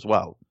be that as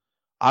well.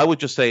 I would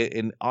just say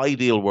in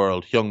ideal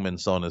world, Heung-min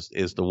Son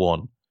is the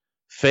one.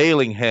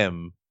 Failing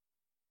him,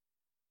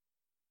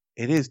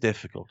 it is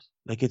difficult.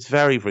 Like, it's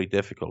very, very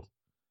difficult.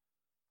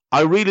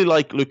 I really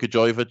like Luka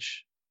Jovic,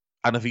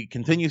 and if he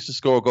continues to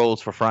score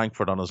goals for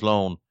Frankfurt on his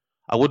loan,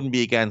 I wouldn't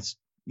be against,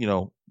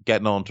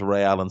 getting on to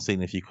Real and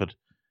seeing if you could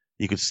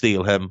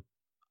steal him.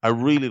 I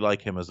really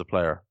like him as a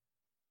player.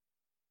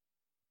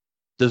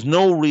 There's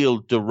no real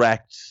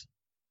direct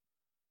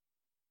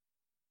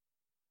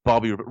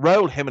Bobby.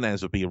 Raul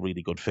Jimenez would be a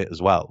really good fit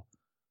as well.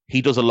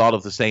 He does a lot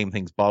of the same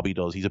things Bobby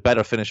does. He's a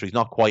better finisher. He's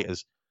not quite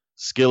as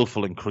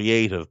skillful and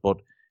creative, but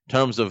in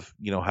terms of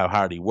how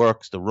hard he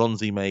works, the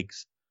runs he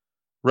makes,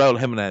 Raul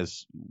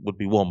Jimenez would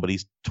be one, but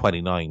he's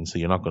 29, so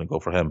you're not going to go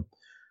for him.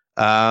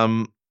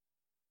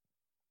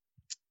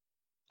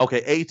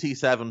 Okay,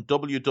 AT7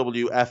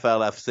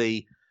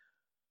 WWFLFC.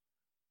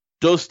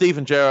 Does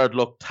Steven Gerrard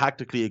look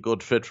tactically a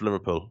good fit for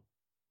Liverpool?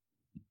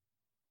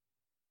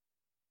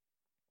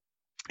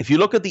 If you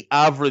look at the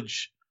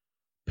average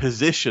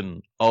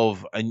position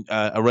of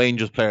a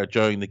Rangers player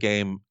during the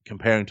game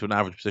comparing to an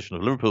average position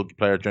of a Liverpool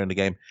player during the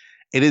game,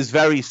 it is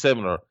very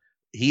similar.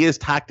 He is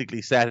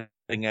tactically setting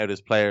out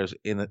his players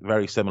in a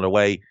very similar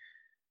way.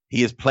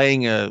 He is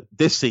playing,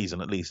 this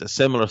season at least, a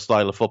similar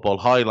style of football: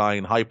 high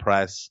line, high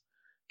press,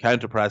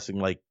 counter pressing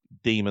like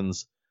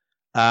demons.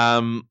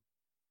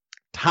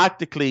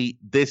 Tactically,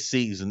 this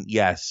season,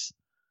 yes,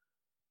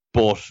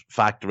 but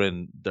factor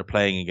in they're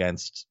playing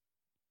against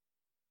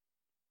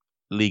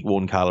League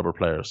One caliber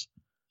players,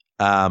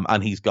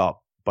 and he's got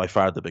by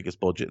far the biggest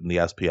budget in the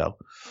SPL.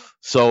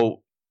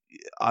 So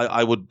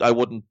I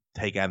wouldn't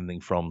take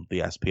anything from the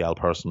SPL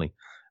personally.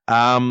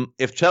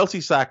 If Chelsea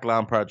sack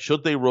Lampard,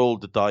 should they roll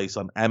the dice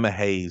on Emma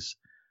Hayes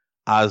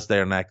as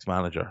their next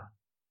manager?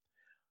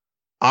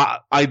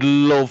 I'd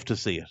love to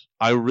see it.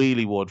 I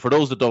really would. For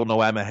those that don't know,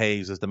 Emma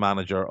Hayes is the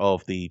manager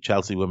of the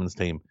Chelsea women's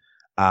team,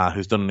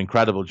 who's done an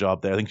incredible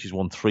job there. I think she's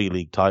won 3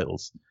 league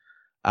titles.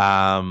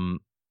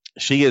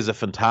 She is a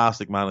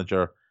fantastic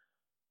manager.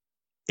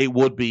 It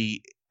would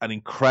be an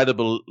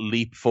incredible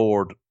leap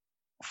forward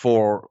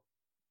for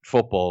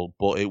football,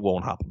 but it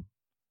won't happen.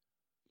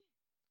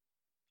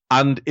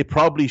 And it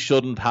probably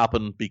shouldn't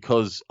happen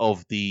because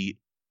of the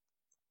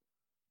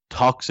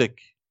toxic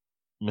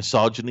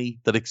misogyny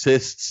that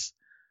exists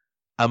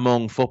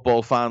among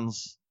football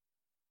fans.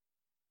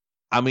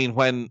 I mean,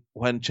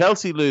 when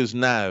Chelsea lose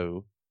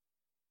now,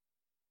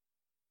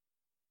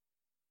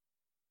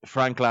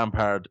 Frank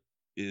Lampard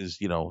is,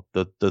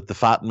 the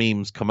fat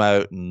memes come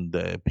out and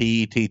the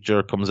PE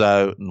teacher comes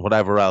out and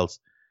whatever else.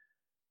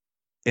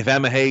 If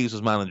Emma Hayes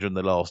was manager and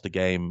they lost a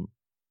game,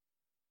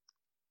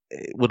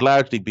 it would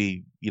largely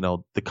be,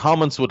 the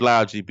comments would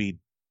largely be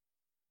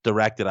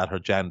directed at her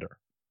gender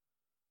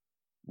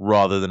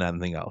rather than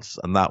anything else.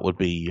 And that would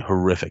be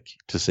horrific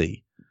to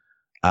see.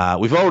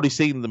 We've already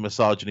seen the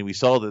misogyny. We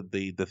saw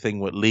the thing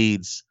with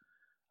Leeds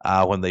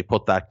when they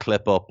put that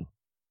clip up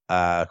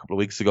a couple of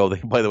weeks ago.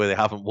 By the way, they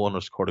haven't won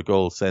or scored a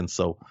goal since.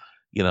 So,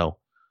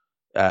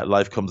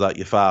 life comes at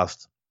you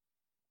fast.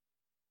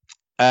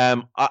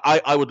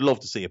 I would love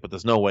to see it, but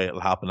there's no way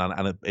it'll happen.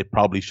 And it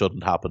probably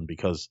shouldn't happen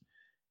because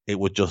it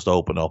would just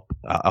open up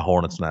a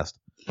hornet's nest.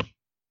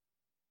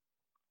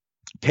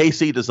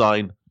 KC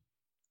Design,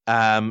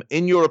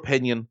 in your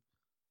opinion,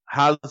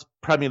 has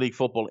Premier League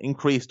football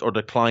increased or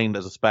declined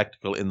as a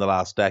spectacle in the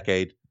last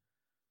decade?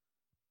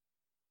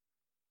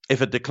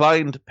 If it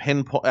declined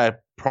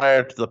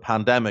prior to the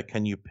pandemic,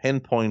 can you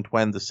pinpoint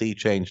when the sea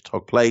change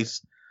took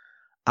place?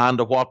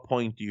 And at what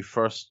point do you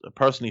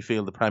personally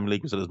feel the Premier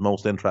League was at its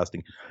most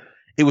interesting?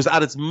 It was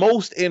at its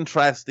most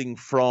interesting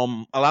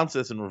I'll answer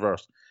this in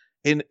reverse.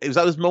 It was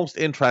at its most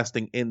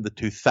interesting in the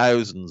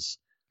 2000s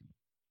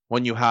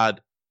when you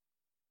had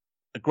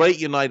a great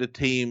United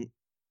team,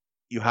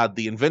 you had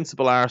the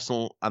invincible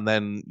Arsenal, and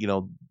then,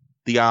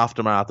 the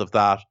aftermath of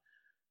that,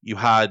 you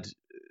had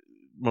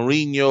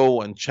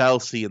Mourinho and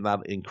Chelsea and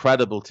that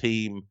incredible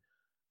team,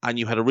 and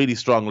you had a really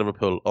strong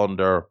Liverpool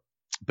under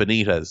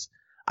Benitez.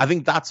 I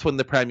think that's when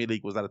the Premier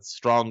League was at its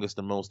strongest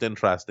and most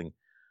interesting.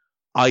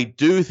 I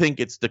do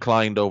think it's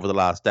declined over the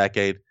last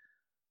decade.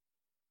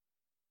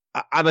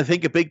 And I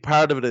think a big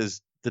part of it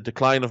is the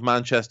decline of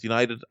Manchester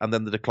United and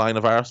then the decline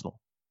of Arsenal.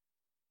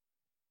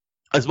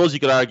 I suppose you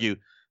could argue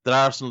that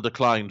Arsenal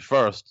declined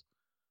first,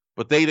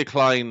 but they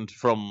declined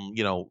from,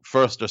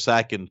 first or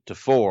second to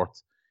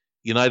fourth.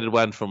 United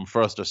went from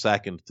first or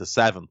second to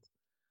seventh.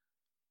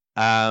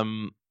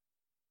 I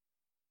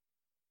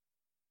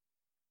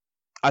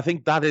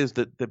think that is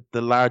the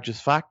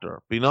largest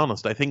factor, being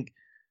honest. I think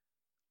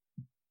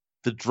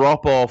the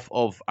drop-off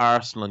of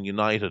Arsenal and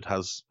United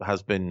has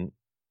been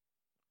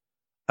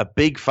a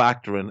big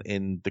factor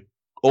in the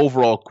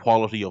overall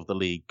quality of the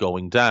league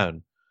going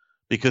down,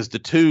 because the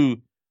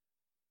two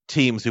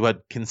teams who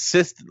had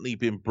consistently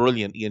been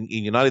brilliant in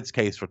United's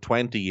case for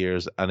 20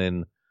 years and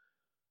in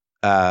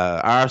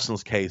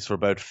Arsenal's case for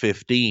about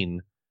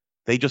 15,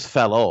 they just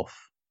fell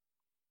off.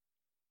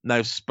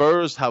 Now,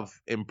 Spurs have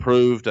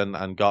improved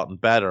and gotten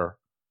better.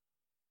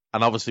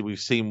 And obviously we've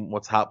seen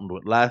what's happened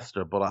with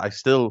Leicester, but I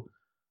still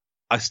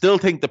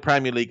think the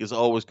Premier League is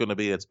always going to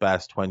be its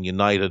best when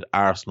United,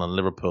 Arsenal and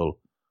Liverpool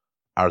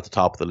are at the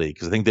top of the league,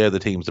 because I think they're the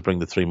teams that bring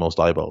the 3 most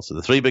eyeballs. So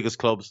the 3 biggest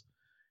clubs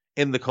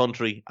in the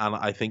country, and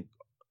I think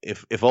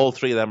if all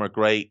 3 of them are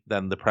great,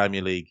 then the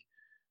Premier League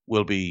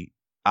will be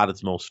at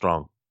its most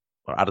strong,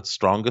 or at its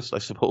strongest, I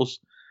suppose.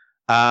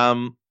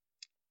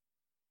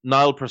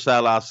 Niall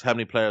Purcell asks how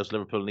many players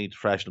Liverpool need to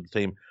freshen up the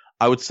team.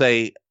 I would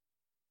say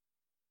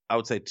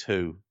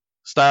 2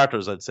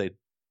 starters. I'd say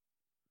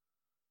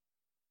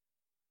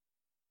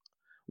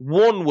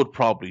 1 would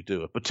probably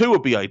do it, but 2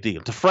 would be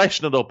ideal to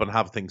freshen it up and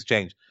have things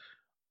change.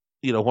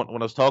 When I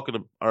was talking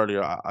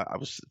earlier, I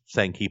was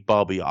saying keep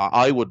Bobby.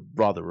 I would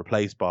rather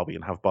replace Bobby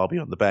and have Bobby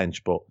on the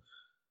bench, but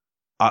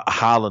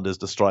Haaland is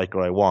the striker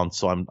I want,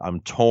 so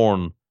I'm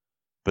torn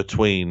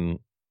between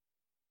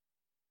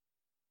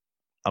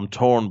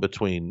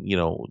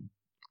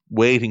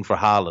waiting for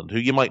Haaland, who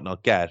you might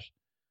not get,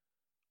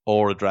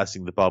 or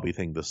addressing the Bobby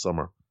thing this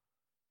summer.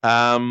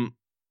 Hanners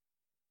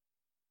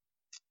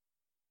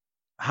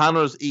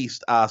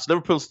East asked,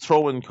 Liverpool's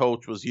throw-in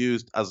coach was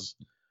used as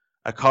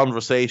a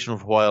conversation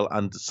for a while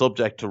and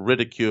subject to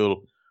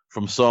ridicule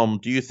from some.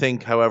 Do you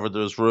think, however,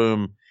 there's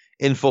room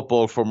in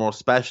football for more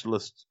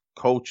specialist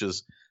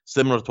coaches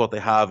similar to what they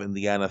have in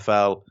the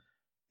NFL?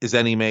 Is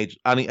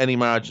any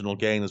marginal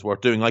gain is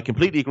worth doing? I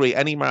completely agree.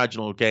 Any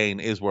marginal gain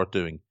is worth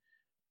doing.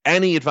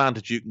 Any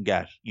advantage you can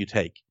get, you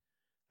take.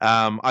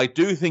 I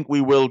do think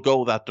we will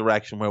go that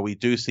direction where we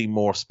do see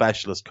more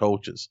specialist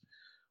coaches.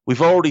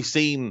 We've already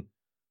seen,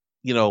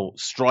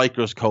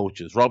 strikers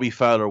coaches. Robbie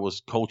Fowler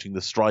was coaching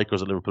the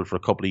strikers at Liverpool for a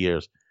couple of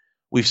years.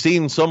 We've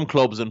seen some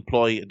clubs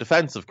employ a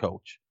defensive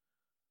coach.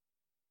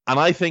 And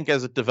I think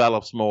as it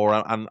develops more,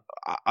 and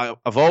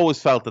I've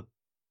always felt that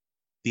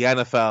the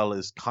NFL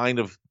is kind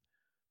of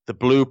the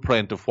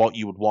blueprint of what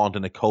you would want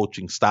in a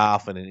coaching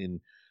staff and in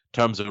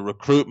terms of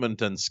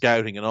recruitment and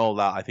scouting and all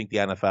that. I think the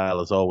NFL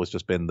has always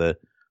just been the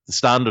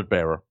standard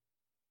bearer.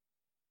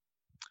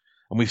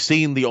 And we've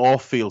seen the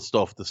off-field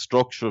stuff, the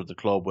structure of the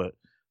club with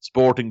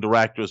sporting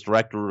directors,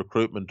 director of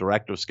recruitment,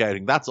 director of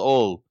scouting. That's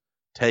all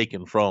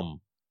taken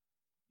from,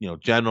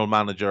 general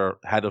manager,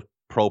 head of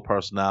pro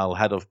personnel,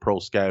 head of pro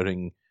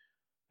scouting,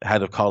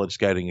 head of college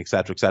scouting,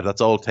 etc., etc. That's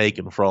all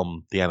taken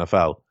from the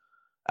NFL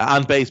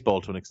and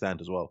baseball to an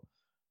extent as well.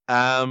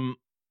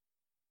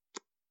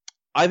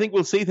 I think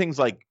we'll see things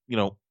like,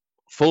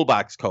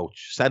 fullbacks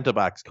coach,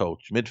 centre-backs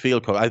coach,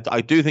 midfield coach.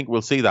 I do think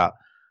we'll see that.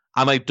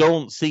 And I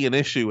don't see an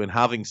issue in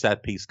having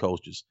set-piece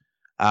coaches.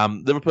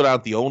 Liverpool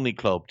aren't the only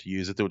club to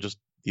use it. They were just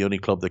the only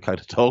club that kind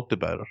of talked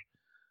about it.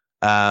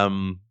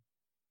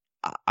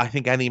 I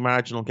think any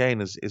marginal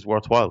gain is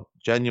worthwhile,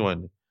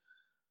 genuinely.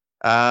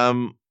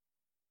 Alex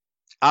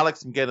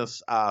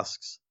McGuinness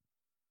asks,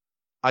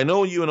 I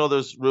know you and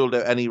others ruled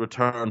out any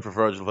return for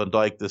Virgil van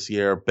Dijk this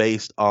year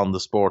based on the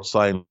sports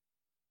science,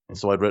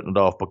 so I'd written it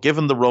off. But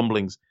given the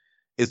rumblings,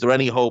 is there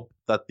any hope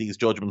that these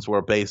judgments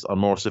were based on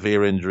more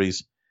severe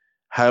injuries?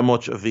 How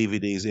much of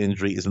VVD's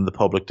injury is in the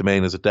public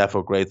domain? Is it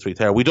defo grade 3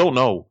 tear? We don't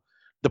know.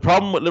 The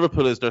problem with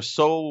Liverpool is they're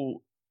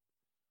so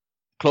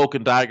cloak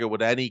and dagger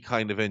with any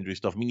kind of injury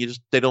stuff. I mean,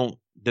 they don't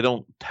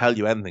tell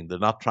you anything. They're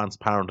not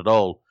transparent at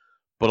all.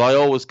 But I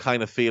always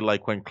kind of feel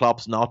like when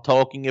Klopp's not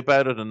talking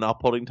about it and not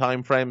putting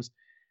time frames,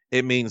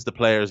 it means the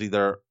player's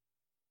either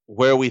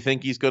where we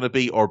think he's going to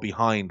be or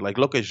behind. Like,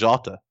 look at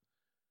Jota.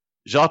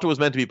 Jota was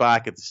meant to be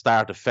back at the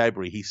start of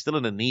February. He's still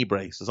in a knee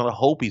brace. There's not a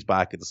hope he's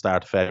back at the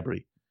start of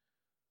February.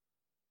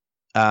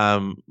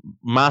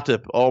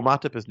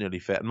 Matip is nearly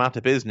fit.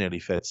 Matip is nearly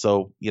fit.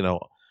 So,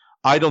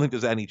 I don't think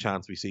there's any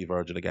chance we see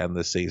Virgil again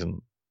this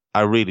season.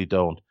 I really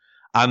don't.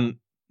 And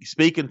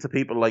speaking to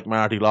people like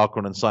Marty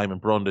Loughran and Simon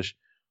Brundish,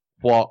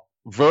 what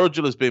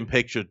Virgil has been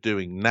pictured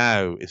doing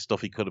now is stuff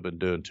he could have been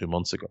doing 2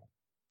 months ago.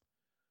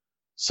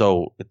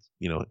 So,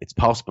 it's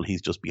possible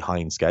he's just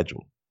behind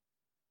schedule.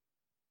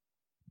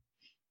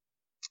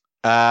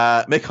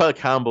 Michael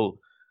Campbell,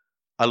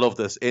 I love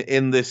this.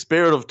 In the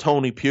spirit of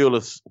Tony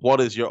Pulis, what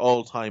is your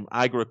all-time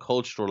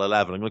agricultural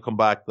 11? I'm going to come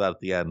back to that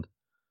at the end.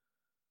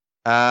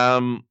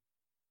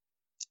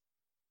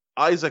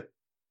 Isaac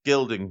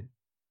Gilding,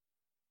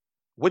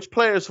 which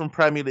players from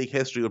Premier League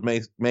history would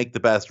make the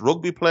best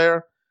rugby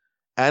player,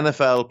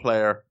 NFL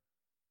player,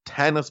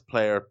 tennis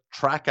player,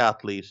 track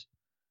athlete,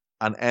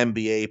 and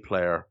NBA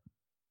player?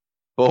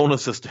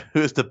 Bonuses to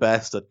who's the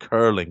best at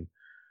curling.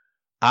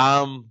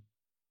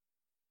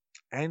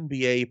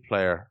 NBA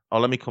player. Oh,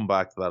 let me come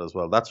back to that as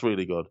well. That's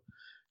really good.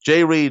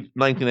 Jay Reid,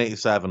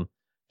 1987.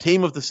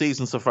 Team of the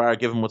season so far,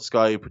 given what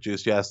Sky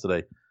produced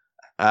yesterday.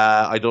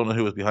 I don't know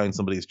who was behind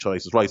some of these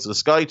choices. Right, so the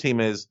Sky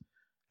team is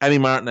Emi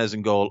Martinez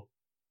in goal.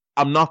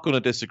 I'm not going to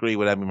disagree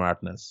with Emi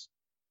Martinez.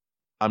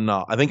 I'm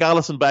not. I think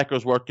Alisson Becker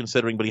is worth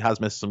considering, but he has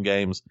missed some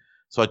games,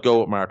 so I'd go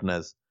with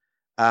Martinez.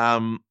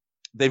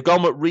 They've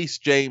gone with Reece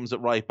James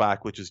at right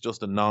back, which is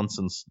just a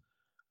nonsense.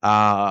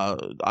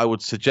 I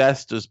would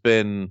suggest there's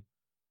been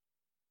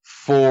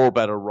 4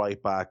 better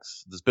right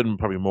backs. There's been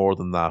probably more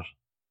than that.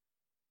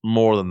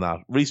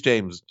 Reece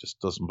James just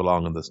doesn't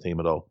belong in this team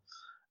at all.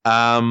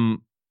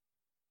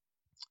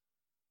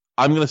 I'm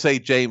going to say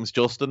James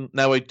Justin.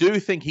 Now, I do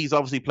think he's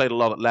obviously played a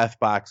lot at left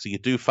back, so you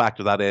do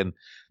factor that in.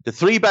 The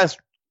 3 best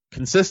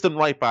consistent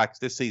right backs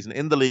this season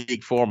in the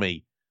league for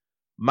me,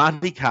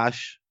 Matty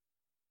Cash,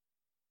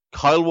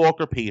 Kyle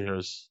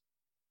Walker-Peters,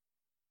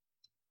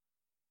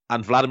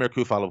 and Vladimir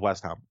Kufal of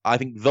West Ham. I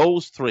think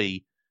those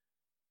 3,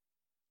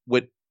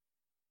 with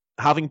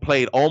having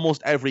played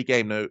almost every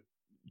game. Now,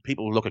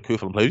 people look at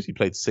Kufal and play, he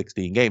played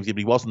 16 games, but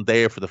he wasn't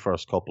there for the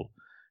first couple.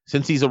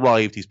 Since he's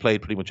arrived, he's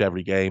played pretty much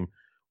every game.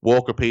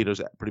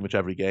 Walker-Peters, pretty much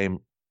every game.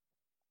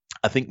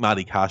 I think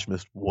Matty Cash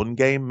missed 1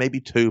 game,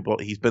 maybe 2,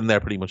 but he's been there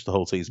pretty much the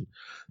whole season.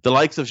 The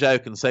likes of João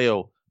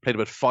Cancelo played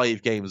about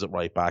 5 games at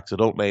right back, so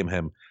don't name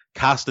him.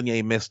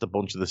 Castagne missed a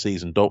bunch of the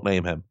season, don't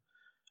name him.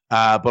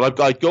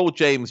 But I'd go with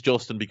James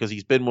Justin because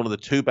he's been one of the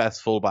 2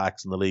 best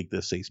fullbacks in the league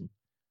this season.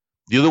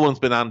 The other one's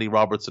been Andy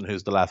Robertson,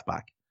 who's the left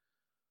back.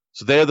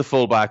 So they're the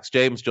fullbacks,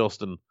 James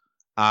Justin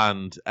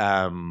and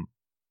Andy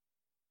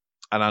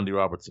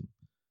Robertson.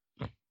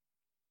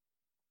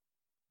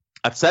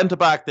 At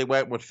centre-back, they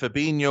went with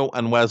Fabinho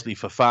and Wesley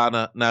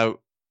Fofana. Now,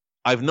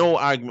 I've no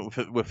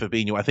argument with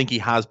Fabinho. I think he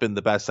has been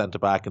the best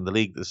centre-back in the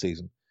league this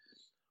season.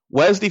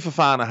 Wesley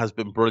Fofana has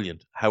been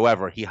brilliant.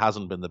 However, he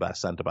hasn't been the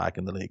best centre-back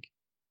in the league.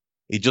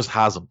 He just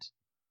hasn't.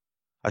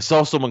 I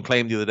saw someone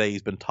claim the other day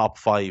he's been top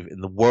 5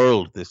 in the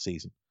world this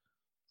season.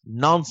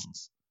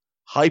 Nonsense.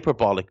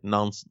 Hyperbolic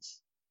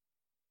nonsense.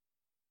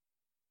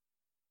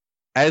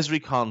 Ezri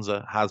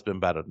Konsa has been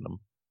better than him.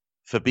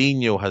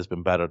 Fabinho has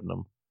been better than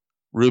him.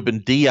 Ruben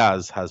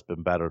Diaz has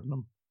been better than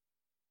him.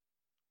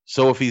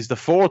 So if he's the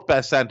 4th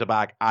best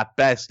centre-back at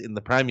best in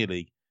the Premier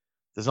League,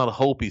 there's not a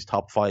hope he's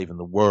top 5 in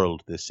the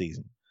world this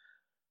season.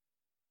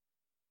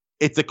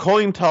 It's a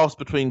coin toss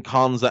between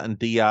Konsa and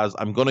Diaz.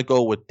 I'm going to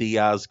go with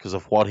Diaz because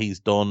of what he's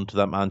done to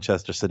that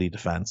Manchester City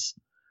defence.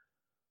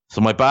 So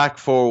my back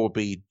four will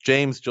be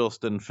James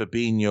Justin,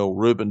 Fabinho,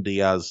 Ruben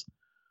Diaz,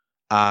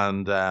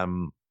 and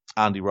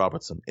Andy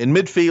Robertson. In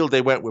midfield,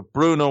 they went with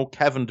Bruno,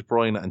 Kevin De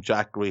Bruyne, and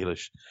Jack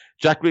Grealish.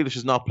 Jack Grealish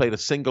has not played a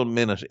single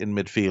minute in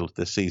midfield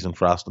this season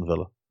for Aston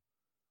Villa.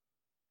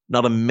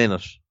 Not a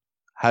minute.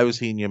 How is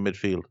he in your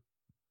midfield?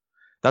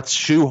 That's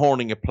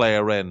shoehorning a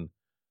player in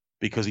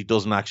because he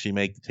doesn't actually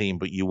make the team,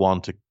 but you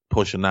want to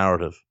push a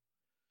narrative.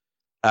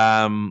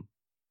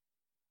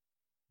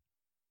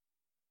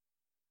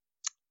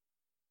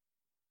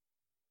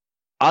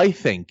 I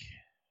think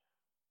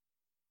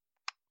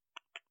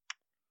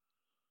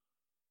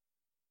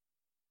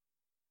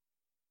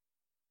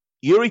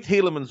Yuri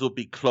Tielemans will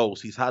be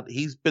close.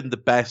 He's been the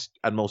best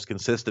and most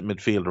consistent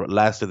midfielder at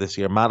Leicester this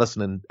year.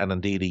 Maddison and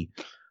Ndidi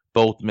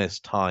both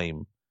missed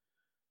time.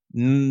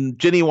 Gini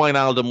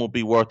Wijnaldum will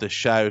be worth a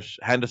shout.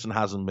 Henderson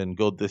hasn't been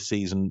good this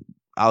season.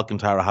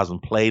 Alcantara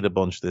hasn't played a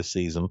bunch this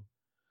season.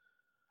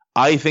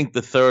 I think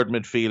the third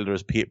midfielder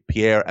is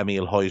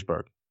Pierre-Emile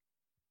Højbjerg.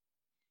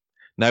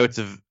 Now,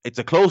 it's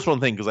a close run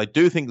thing because I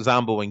do think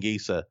Zambo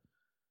Anguissa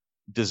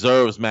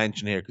deserves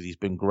mention here because he's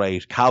been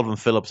great. Calvin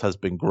Phillips has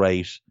been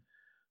great.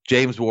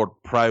 James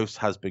Ward-Prowse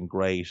has been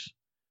great.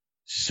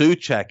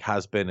 Souček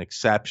has been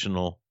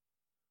exceptional.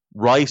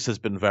 Rice has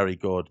been very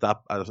good.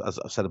 That, as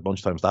I've said a bunch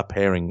of times, that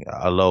pairing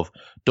I love.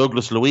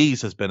 Douglas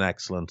Luiz has been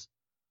excellent.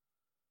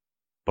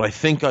 But I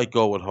think I'd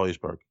go with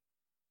Højbjerg.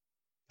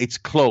 It's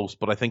close,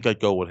 but I think I'd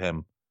go with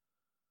him.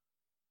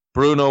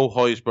 Bruno,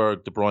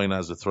 Højbjerg, De Bruyne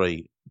as a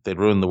 3. They'd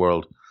ruin the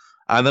world.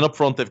 And then up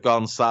front, they've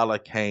gone Salah,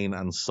 Kane,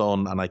 and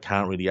Son, and I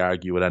can't really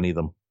argue with any of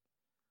them.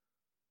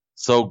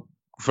 So,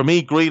 for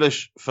me,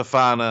 Grealish,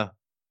 Fofana,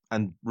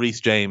 and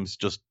Reece James,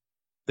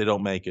 they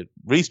don't make it.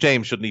 Reece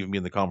James shouldn't even be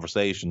in the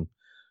conversation.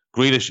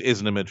 Grealish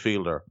isn't a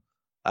midfielder.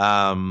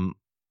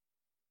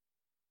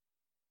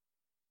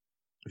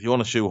 If you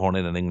want to shoehorn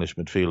in an English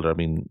midfielder, I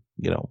mean,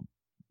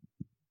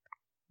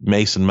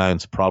 Mason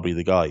Mount's probably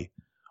the guy.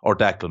 Or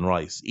Declan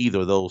Rice. Either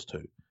of those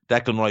two.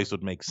 Declan Rice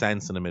would make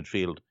sense in a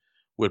midfield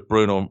with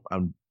Bruno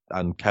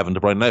and Kevin De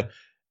Bruyne. Now,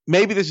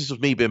 maybe this is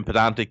just me being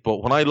pedantic,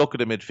 but when I look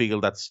at a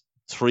midfield that's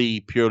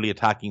 3 purely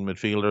attacking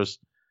midfielders,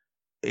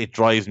 it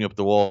drives me up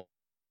the wall.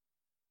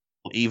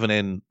 Even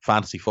in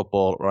fantasy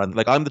football,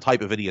 I'm the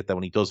type of idiot that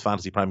when he does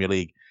fantasy Premier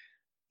League,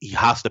 he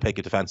has to pick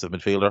a defensive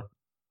midfielder.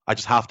 I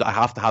have to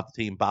have the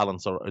team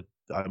balance, or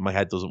my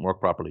head doesn't work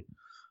properly.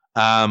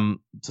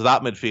 So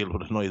that midfield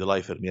would annoy the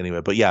life out of me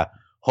anyway. But yeah,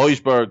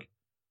 Højbjerg,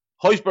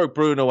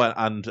 Bruno,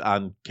 and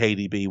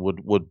KDB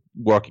would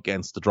work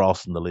against the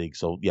dross in the league.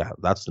 So yeah,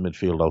 that's the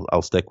midfield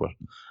I'll stick with.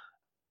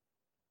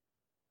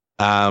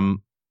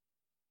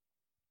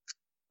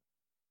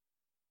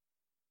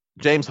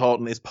 James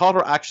Houghton, is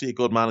Potter actually a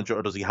good manager,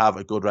 or does he have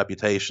a good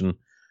reputation?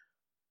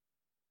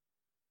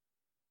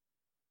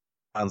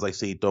 Fans I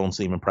see don't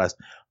seem impressed.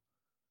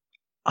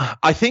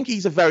 I think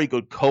he's a very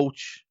good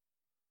coach.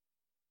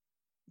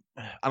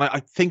 And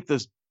I think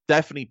there's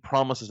definitely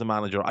promise as a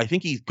manager. I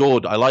think he's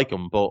good. I like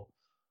him, but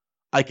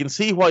I can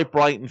see why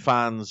Brighton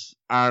fans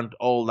aren't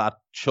all that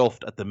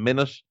chuffed at the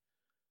minute.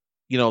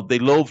 They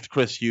loved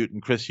Chris Hughton.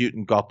 Chris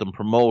Hughton got them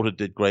promoted,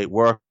 did great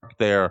work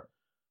there,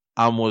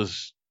 and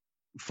was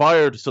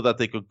fired so that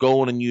they could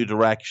go in a new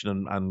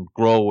direction and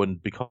grow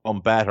and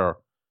become better.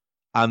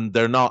 And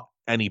they're not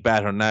any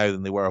better now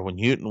than they were when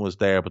Hughton was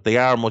there, but they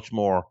are much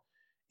more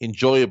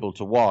enjoyable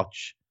to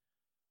watch.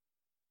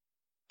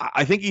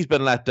 I think he's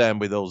been let down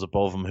by those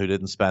above him who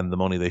didn't spend the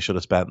money they should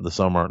have spent in the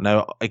summer.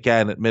 Now,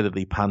 again,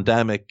 admittedly,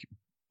 pandemic,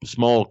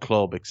 small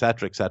club,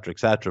 etc., etc.,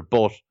 etc.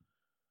 But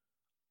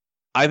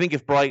I think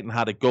if Brighton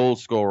had a goal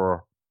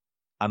scorer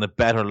and a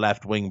better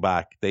left wing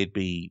back, they'd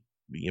be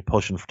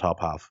pushing for top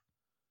half.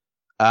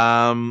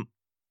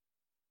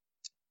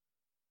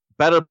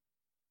 Better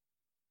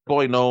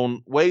boy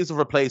known, ways of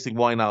replacing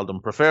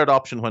Wijnaldum, preferred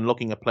option when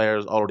looking at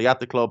players already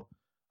at the club,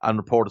 and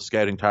reported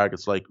scouting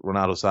targets like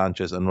Renato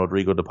Sanchez and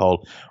Rodrigo de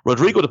Paul.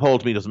 Rodrigo de Paul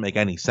to me doesn't make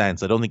any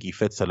sense. I don't think he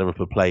fits the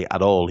Liverpool play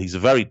at all. He's a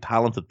very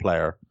talented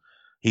player.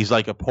 He's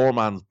like a poor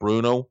man's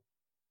Bruno.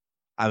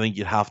 I think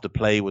you'd have to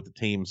play with the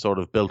team sort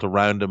of built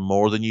around him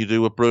more than you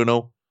do with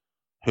Bruno,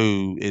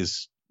 who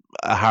is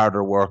a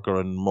harder worker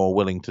and more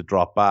willing to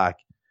drop back.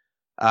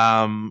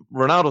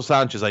 Ronaldo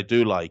Sanchez I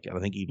do like, and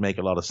I think he'd make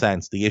a lot of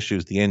sense. The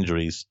issues, the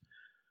injuries.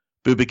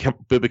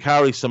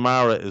 Boubakary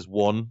Samara is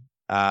one.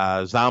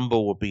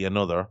 Zambo would be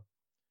another.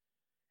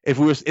 If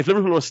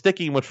Liverpool were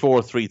sticking with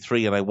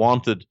 4-3-3 and I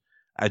wanted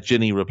a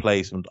Gini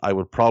replacement, I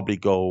would probably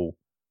go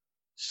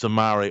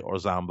Samara or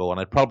Zambo, and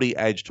I'd probably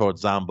edge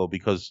towards Zambo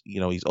because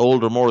he's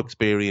older, more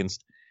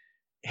experienced,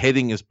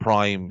 hitting his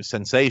prime,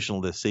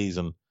 sensational this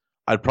season.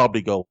 I'd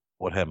probably go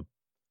with him.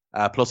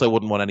 Plus, I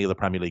wouldn't want any other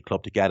Premier League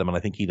club to get him, and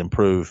I think he'd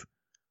improve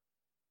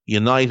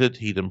United,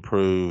 he'd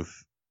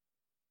improve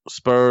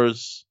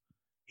Spurs,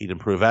 he'd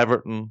improve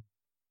Everton.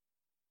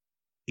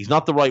 He's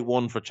not the right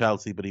one for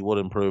Chelsea, but he would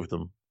improve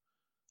them.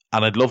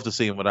 And I'd love to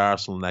see him with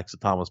Arsenal next to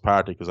Thomas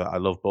Partey because I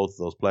love both of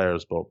those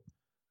players. But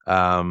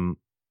I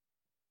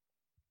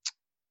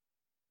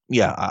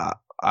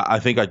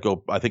think I'd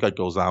go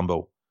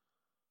Zambo.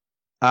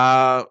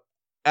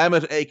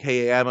 Emmett,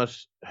 aka Emmett,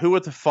 who are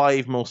the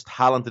 5 most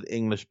talented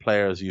English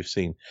players you've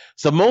seen?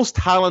 So most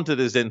talented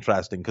is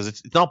interesting because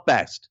it's not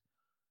best.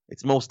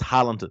 It's most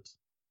talented,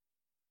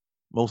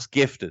 most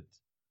gifted.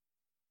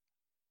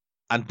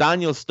 And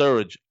Daniel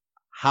Sturridge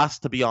has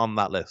to be on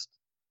that list.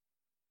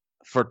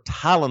 For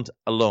talent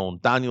alone,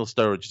 Daniel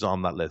Sturridge is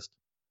on that list.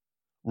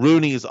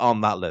 Rooney is on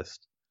that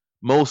list.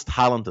 Most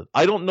talented.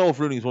 I don't know if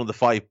Rooney is one of the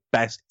 5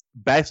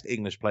 best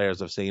English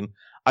players I've seen.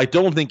 I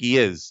don't think he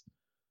is.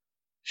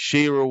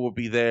 Shearer would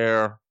be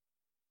there.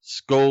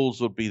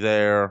 Scholes would be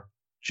there.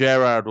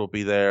 Gerrard would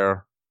be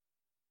there.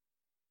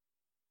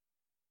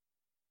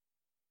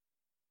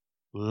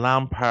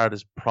 Lampard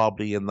is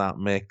probably in that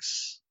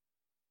mix.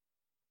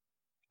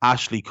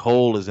 Ashley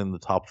Cole is in the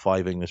top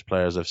 5 English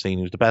players I've seen.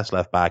 He was the best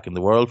left back in the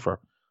world for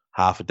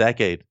half a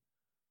decade.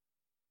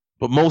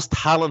 But most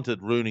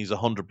talented, Rooney's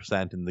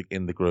 100%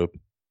 in the group.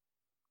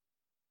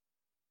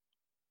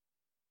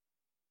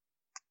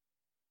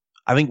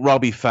 I think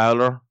Robbie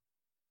Fowler.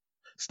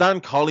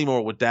 Stan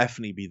Collymore would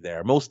definitely be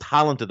there. Most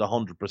talented,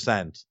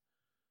 100%.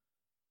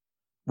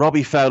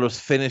 Robbie Fowler's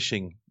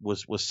finishing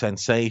was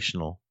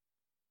sensational.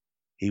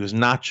 He was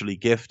naturally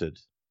gifted.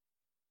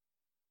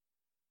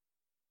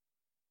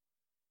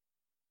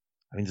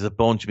 I mean, there's a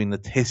bunch. I mean,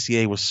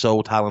 Letitia was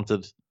so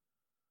talented.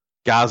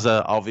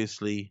 Gaza,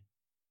 obviously.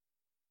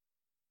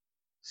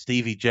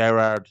 Stevie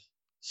Gerrard,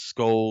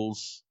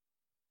 Scholes,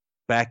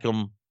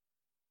 Beckham.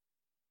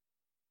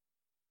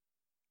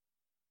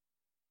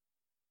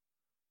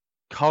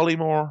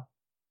 Collymore,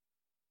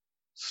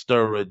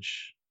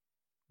 Sturridge,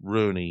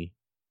 Rooney,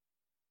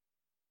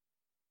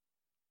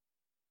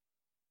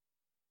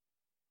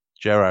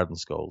 Gerrard and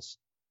Scholes.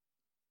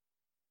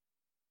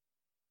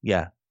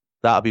 Yeah,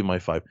 that'll be my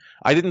 5.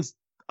 I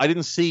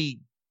didn't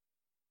see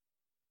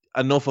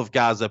enough of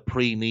Gaza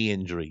pre-knee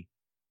injury.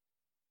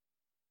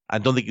 I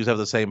don't think he was ever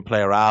the same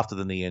player after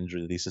the knee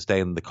injury that he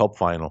sustained in the cup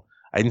final.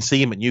 I didn't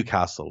see him at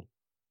Newcastle.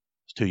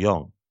 I was too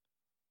young.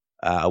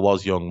 I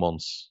was young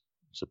once.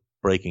 It's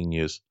breaking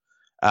news.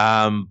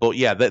 But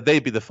yeah,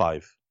 they'd be the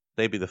 5.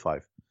 They'd be the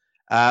 5.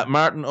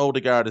 Martin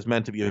Odegaard is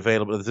meant to be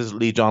available. This is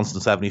Lee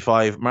Johnson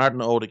 75.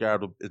 Martin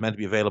Odegaard is meant to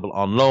be available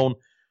on loan.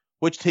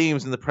 Which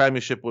teams in the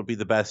Premiership would be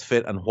the best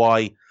fit and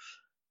why?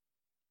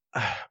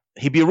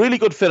 He'd be a really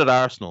good fit at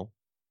Arsenal,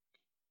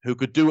 who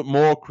could do it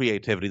more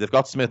creativity. They've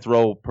got Smith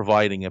Rowe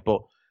providing it,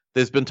 but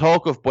there's been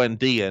talk of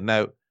Buendia.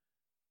 Now,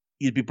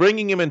 you'd be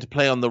bringing him into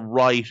play on the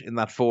right in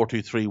that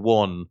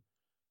 4-2-3-1,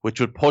 which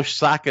would push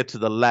Saka to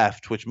the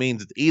left, which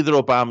means it's either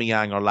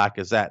Aubameyang or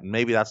Lacazette, and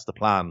maybe that's the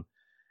plan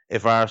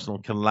if Arsenal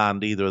can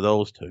land either of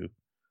those two.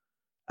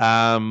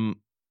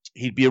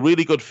 He'd be a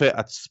really good fit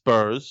at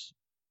Spurs.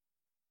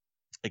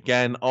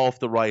 Again, off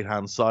the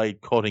right-hand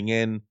side, cutting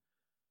in.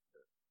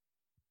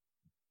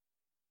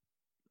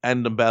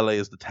 Ndombele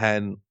is the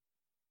 10.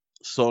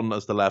 Son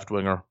as the left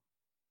winger.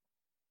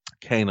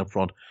 Kane up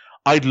front.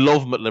 I'd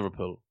love him at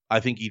Liverpool. I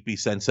think he'd be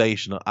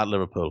sensational at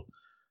Liverpool.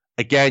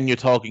 Again, you're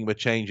talking about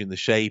changing the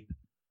shape,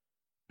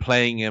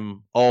 playing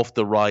him off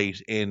the right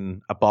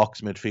in a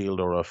box midfield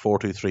or a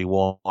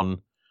 4-2-3-1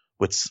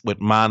 with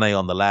Mane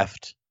on the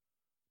left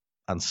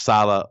and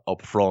Salah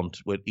up front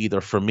with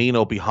either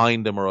Firmino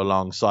behind him or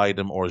alongside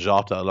him or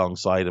Jota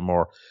alongside him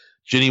or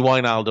Gini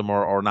Wijnaldum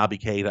or Naby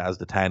Keita as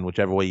the 10,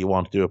 whichever way you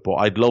want to do it. But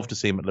I'd love to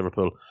see him at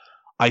Liverpool.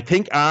 I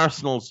think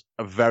Arsenal's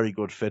a very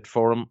good fit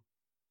for him.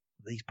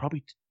 He's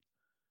probably...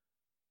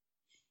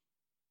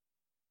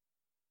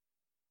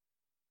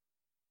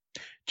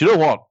 Do you know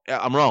what?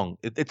 I'm wrong.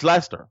 It's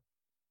Leicester.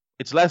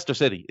 It's Leicester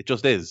City. It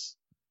just is.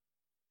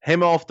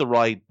 Him off the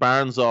right,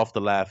 Barnes off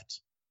the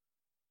left,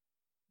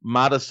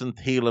 Maddison,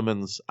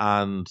 Tielemans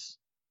and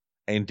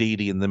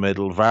Ndidi in the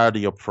middle,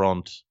 Vardy up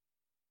front,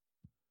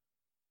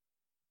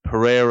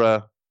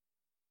 Pereira,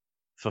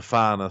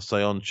 Fofana,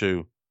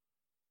 Soyuncu,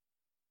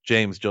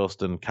 James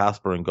Justin,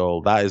 Casper in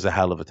goal. That is a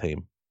hell of a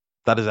team.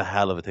 That is a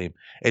hell of a team.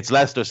 It's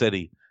Leicester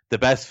City. The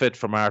best fit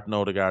for Martin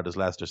Odegaard is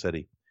Leicester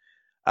City.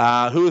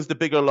 Who is the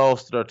bigger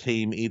loss to their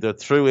team, either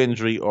through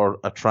injury or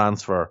a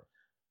transfer?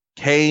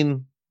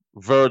 Kane,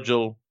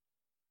 Virgil,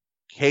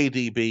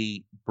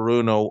 KDB,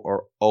 Bruno,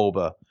 or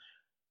Oba?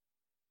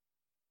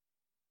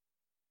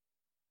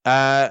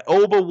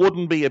 Oba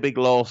wouldn't be a big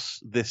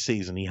loss this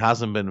season. He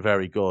hasn't been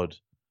very good.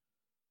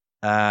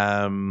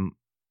 Kevin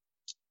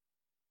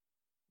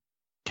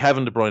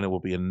De Bruyne will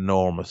be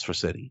enormous for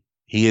City.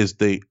 He is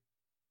the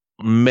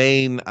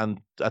main and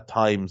at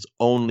times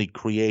only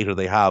creator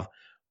they have.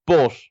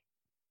 But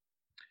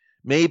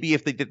maybe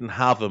if they didn't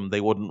have him,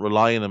 they wouldn't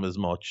rely on him as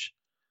much.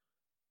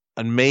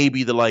 And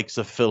maybe the likes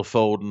of Phil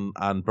Foden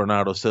and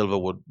Bernardo Silva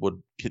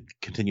would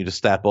continue to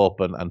step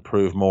up and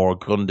prove more.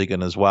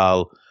 Gundogan as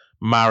well.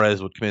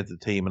 Mahrez would come into the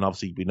team, and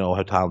obviously we know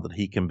how talented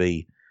he can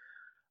be.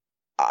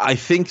 I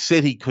think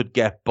City could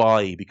get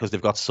by because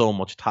they've got so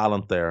much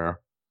talent there.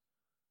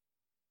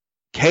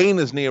 Kane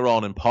is near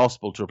on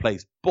impossible to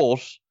replace, but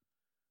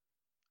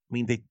I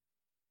mean, they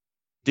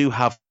do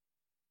have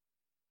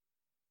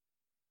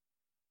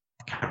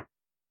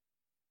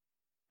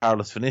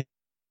Carlos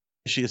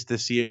Vinicius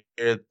this year.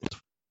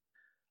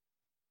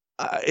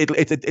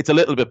 It's a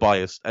little bit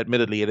biased.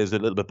 Admittedly, it is a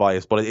little bit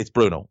biased, but it's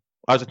Bruno.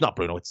 It's not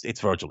Bruno. It's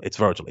Virgil. It's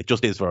Virgil. It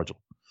just is Virgil.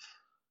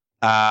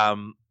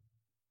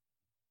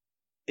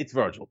 It's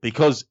Virgil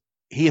because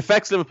he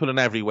affects Liverpool in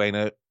every way.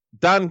 Now,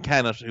 Dan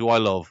Kennett, who I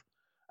love,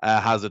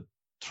 has a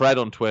thread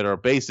on Twitter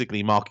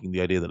basically mocking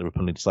the idea that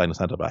Liverpool need to sign a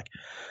centre-back.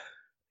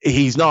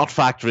 He's not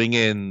factoring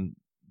in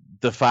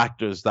the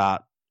factors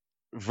that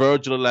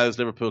Virgil allows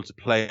Liverpool to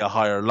play a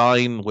higher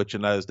line, which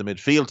allows the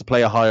midfield to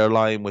play a higher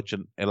line, which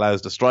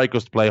allows the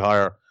strikers to play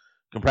higher,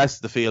 compresses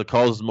the field,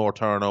 causes more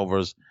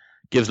turnovers,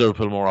 gives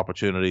Liverpool more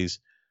opportunities.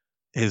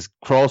 His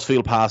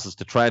crossfield passes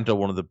to Trent are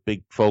one of the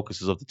big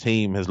focuses of the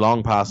team. His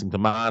long passing to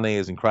Mane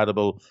is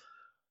incredible.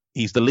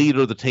 He's the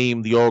leader of the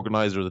team, the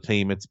organizer of the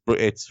team.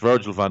 It's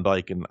Virgil van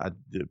Dijk, and I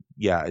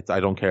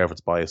don't care if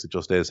it's biased. It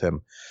just is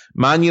him.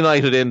 Man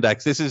United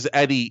Index. This is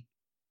Eddie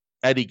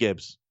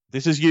Gibbs.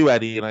 This is you,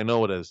 Eddie, and I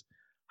know it is.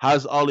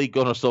 Has Ole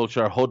Gunnar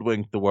Solskjaer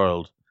hoodwinked the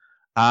world?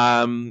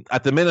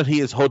 At the minute, he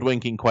is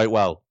hoodwinking quite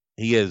well.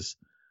 He is.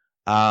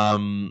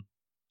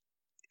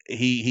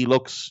 He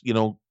looks,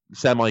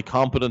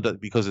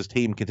 semi-competent because his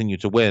team continue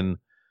to win,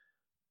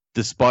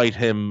 despite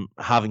him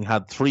having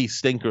had 3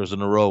 stinkers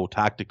in a row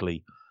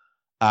tactically.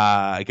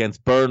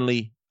 Against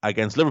Burnley,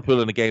 against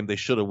Liverpool in a game they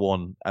should have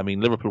won. I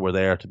mean, Liverpool were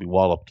there to be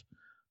walloped.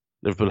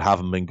 Liverpool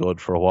haven't been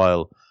good for a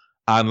while.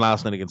 And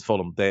last night against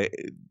Fulham, the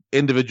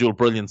individual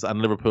brilliance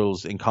and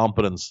Liverpool's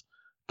incompetence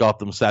got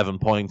them 7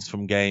 points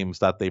from games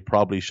that they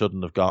probably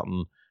shouldn't have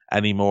gotten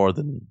any more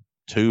than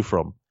 2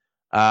 from.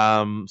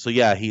 So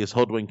yeah, he is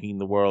hoodwinking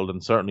the world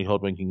and certainly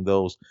hoodwinking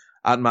those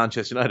at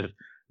Manchester United.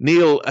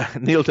 Neil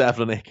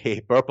Devlin, aka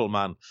Purple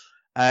Man,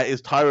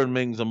 is Tyrone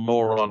Mings a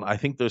moron? I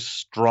think there's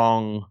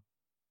strong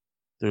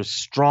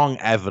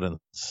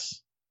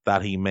evidence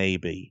that he may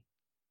be.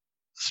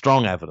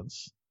 Strong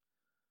evidence.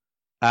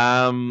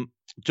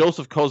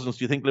 Joseph Cousins,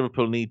 do you think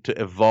Liverpool need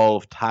to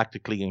evolve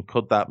tactically, and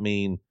could that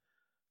mean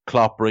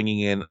Klopp bringing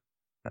in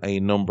a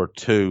number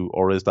 2,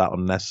 or is that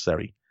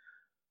unnecessary?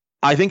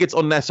 I think it's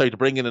unnecessary to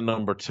bring in a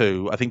number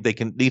 2. I think they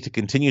need to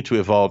continue to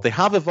evolve. They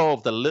have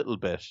evolved a little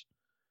bit.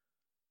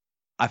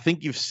 I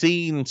think you've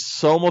seen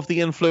some of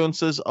the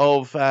influences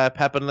of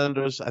Pep and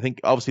Linders. I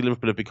think obviously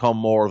Liverpool have become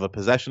more of a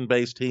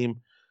possession-based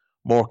team,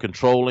 more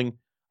controlling.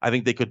 I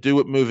think they could do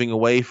it moving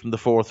away from the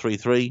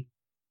 4-3-3.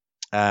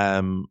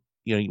 When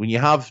you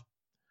have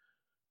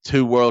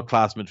 2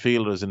 world-class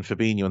midfielders in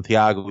Fabinho and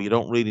Thiago, you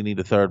don't really need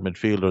a third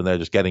midfielder and they're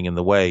just getting in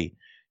the way.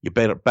 You're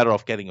better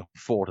off getting a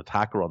 4th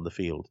attacker on the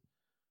field.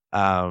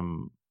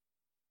 So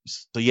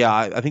yeah,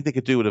 I think they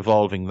could do it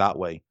evolving that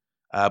way.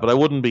 But I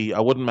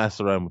wouldn't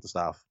mess around with the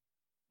staff.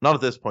 Not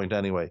at this point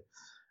anyway.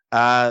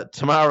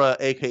 Tamara,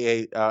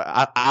 aka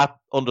at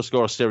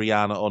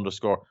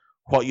 _Siriana_,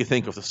 what you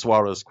think of the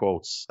Suarez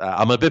quotes?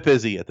 I'm a bit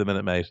busy at the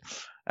minute, mate.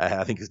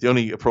 I think it's the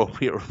only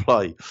appropriate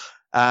reply.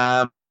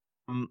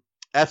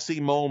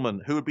 FC Molman,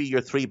 who would be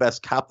your 3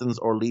 best captains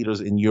or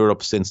leaders in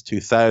Europe since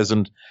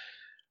 2000?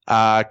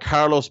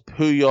 Carlos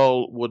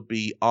Puyol would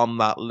be on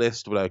that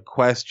list without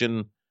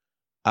question.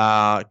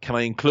 Can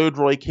I include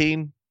Roy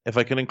Keane? If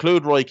I can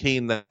include Roy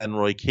Keane, then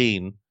Roy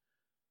Keane,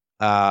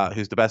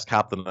 who's the best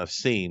captain I've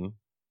seen.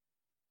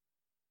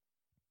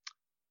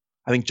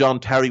 I think John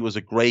Terry was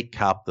a great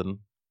captain.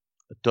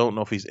 I don't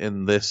know if he's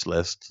in this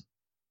list.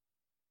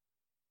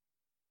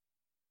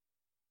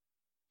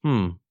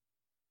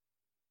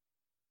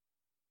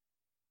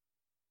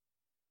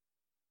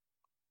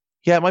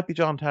 Yeah, it might be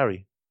John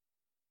Terry.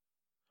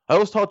 I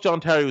always thought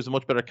John Terry was a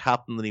much better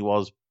captain than he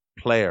was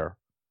player.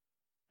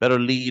 Better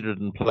leader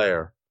than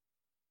player.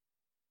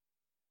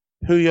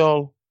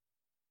 Puyol.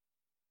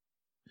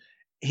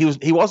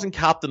 He wasn't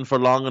captain for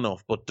long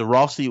enough, but De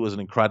Rossi was an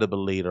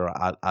incredible leader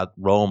at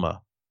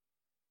Roma.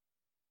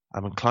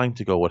 I'm inclined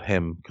to go with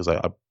him because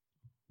I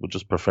would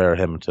just prefer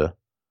him to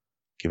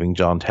giving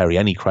John Terry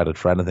any credit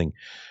for anything.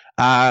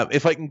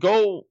 If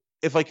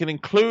I can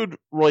include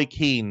Roy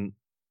Keane,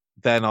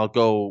 then I'll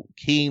go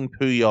Keane,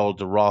 Puyol,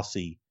 De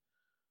Rossi.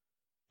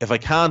 If I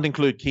can't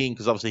include Keane,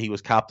 because obviously he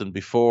was captain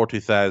before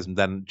 2000,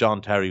 then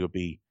John Terry would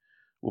be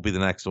the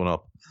next one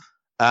up.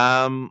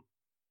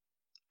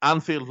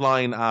 Anfield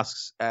Line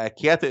asks,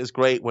 Keita is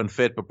great when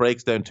fit, but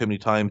breaks down too many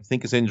times.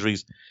 Think his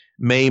injuries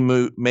may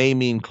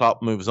mean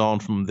Klopp moves on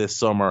from this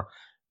summer.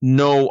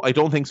 No, I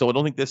don't think so. I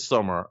don't think this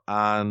summer.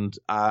 And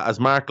as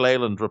Mark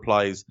Leyland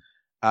replies,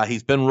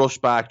 he's been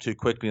rushed back too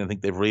quickly, and I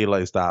think they've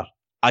realised that.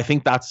 I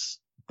think that's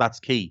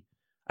key.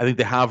 I think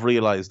they have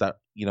realised that,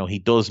 he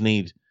does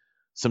need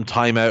some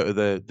time out of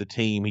the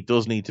team. He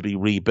does need to be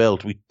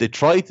rebuilt. They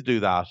tried to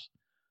do that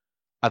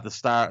at the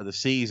start of the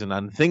season,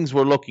 and things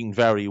were looking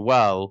very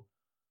well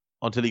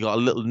until he got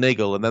a little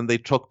niggle, and then they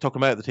took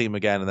him out of the team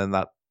again, and then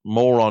that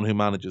moron who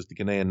manages the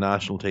Ghanaian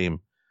national team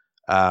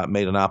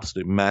made an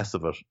absolute mess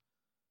of it.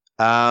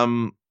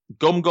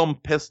 Gum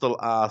Pistol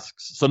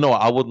asks, so no,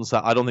 I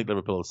don't think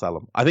Liverpool will sell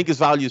him. I think his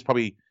value is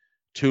probably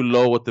too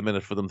low at the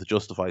minute for them to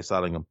justify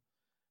selling him.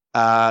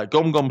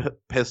 Gum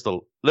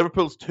Pistol,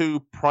 Liverpool's two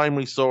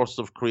primary sources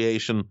of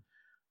creation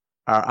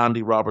are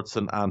Andy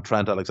Robertson and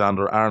Trent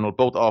Alexander-Arnold,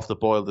 both off the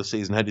boil this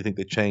season. How do you think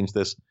they change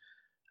this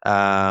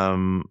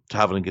to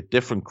having a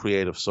different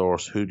creative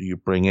source? Who do you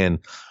bring in?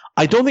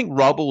 I don't think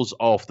Robbo's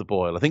off the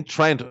boil. I think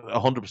Trent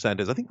 100%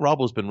 is. I think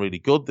Robbo's been really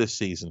good this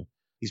season.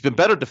 He's been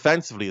better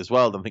defensively as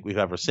well than I think we've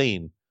ever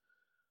seen.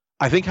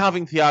 I think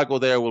having Thiago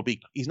there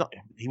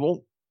he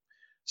won't.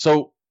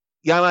 So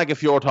Jan Åge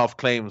Fjørtoft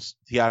claims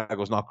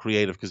Thiago's not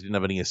creative because he didn't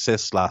have any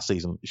assists last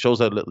season. It shows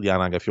how little Jan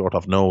Åge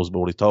Fjørtoft knows about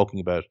what he's talking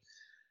about.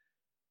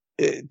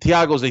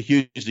 Thiago's a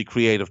hugely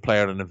creative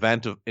player and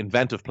an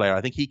inventive player.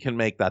 I think he can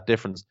make that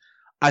difference.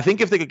 I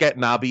think if they could get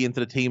Naby into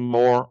the team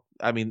more,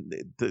 I mean,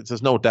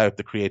 there's no doubt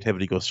the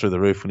creativity goes through the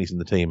roof when he's in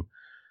the team.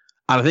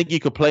 And I think you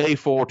could play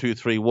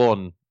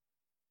 4-2-3-1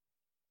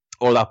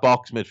 or that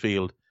box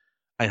midfield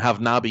and have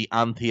Naby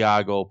and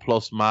Thiago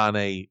plus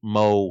Mane,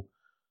 Mo,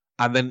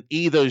 and then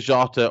either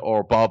Jota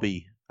or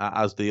Bobby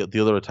as the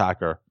other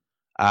attacker.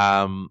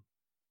 I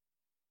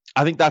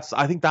think that's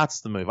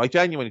the move. I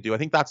genuinely do. I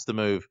think that's the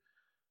move.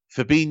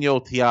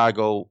 Fabinho,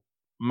 Thiago,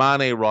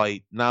 Mane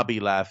right,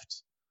 Naby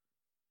left,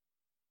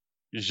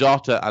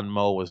 Jota and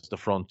Mo as the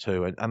front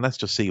two, and let's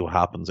just see what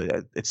happens.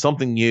 It's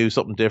something new,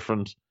 something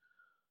different,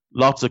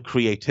 lots of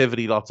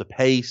creativity, lots of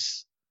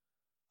pace.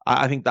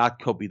 I think that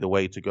could be the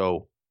way to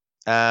go.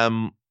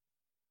 Right.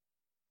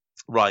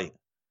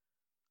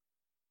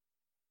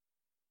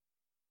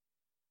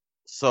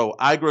 So,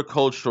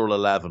 Agricultural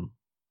 11.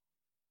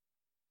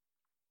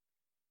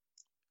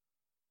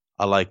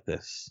 I like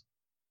this.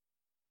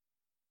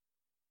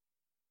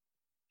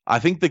 I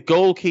think the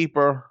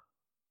goalkeeper...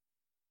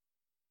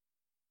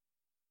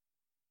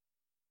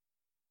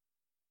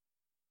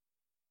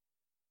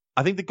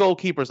 I think the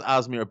goalkeeper is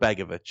Asmir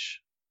Begovic.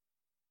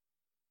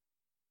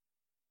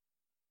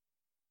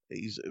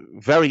 He's a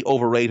very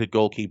overrated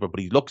goalkeeper, but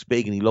he looks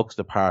big and he looks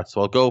the part,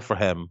 so I'll go for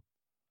him.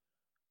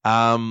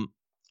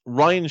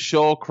 Ryan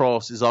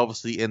Shawcross is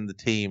obviously in the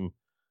team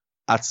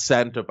at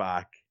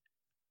centre-back,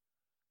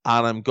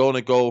 and I'm going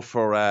to go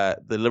for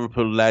the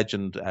Liverpool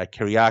legend,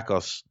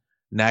 Kyriakos,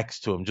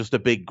 next to him, just a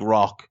big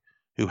grok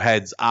who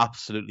heads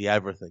absolutely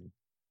everything.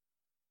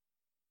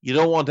 You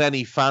don't want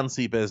any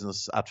fancy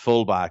business at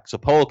fullback. So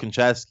Paul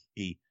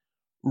Konchesky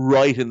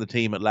right in the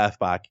team at left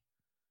back.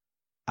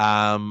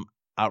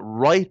 At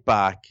right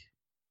back,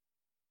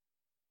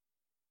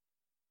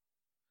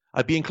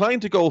 I'd be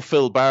inclined to go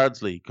Phil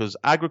Bardsley because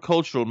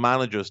agricultural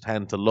managers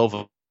tend to love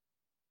him.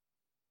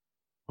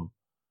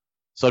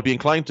 So I'd be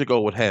inclined to go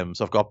with him.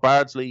 So I've got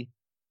Bardsley,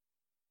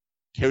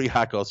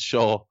 Kyriakos,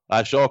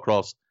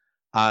 Shawcross,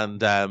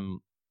 and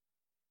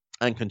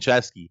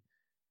Konchesky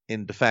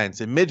in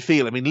defence. In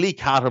midfield, I mean, Lee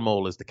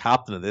Cattermole is the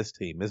captain of this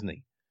team, isn't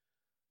he?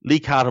 Lee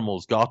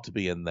Cattermole's got to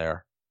be in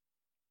there.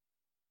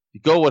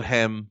 You go with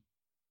him.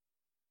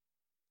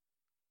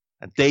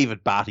 And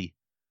David Batty.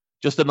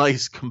 Just a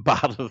nice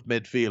combative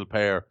midfield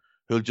pair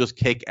who'll just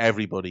kick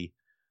everybody.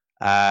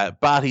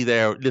 Batty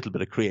there, a little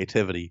bit of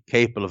creativity,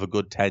 capable of a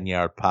good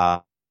 10-yard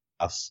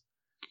pass.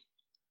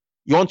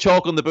 You want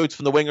chalk on the boots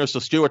from the wingers, so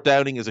Stuart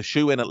Downing is a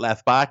shoe-in at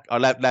left back, or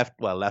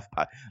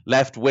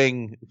left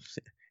wing.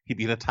 He'd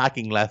be an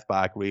attacking left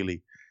back,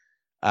 really.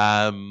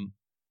 On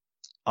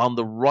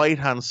the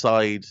right-hand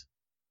side,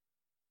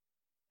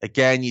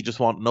 again, you just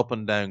want an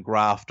up-and-down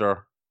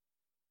grafter.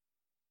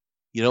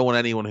 You don't want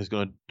anyone who's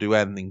going to do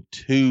anything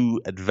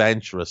too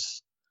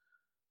adventurous.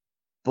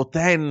 But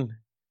then,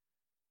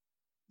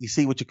 you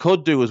see, what you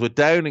could do is with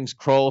Downing's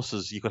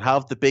crosses, you could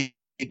have the big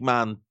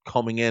man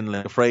coming in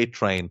like a freight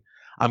train.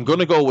 I'm going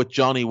to go with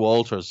Johnny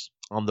Walters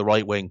on the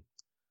right wing.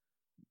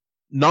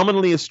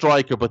 Nominally a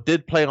striker, but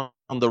did play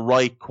on the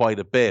right quite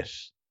a bit.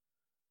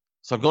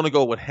 So I'm going to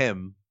go with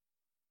him.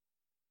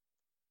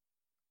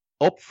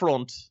 Up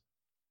front,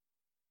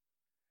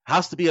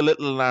 has to be a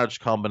little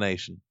large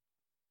combination.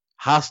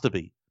 Has to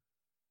be.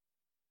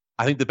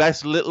 I think the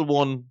best little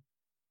one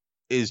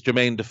is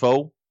Jermaine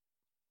Defoe.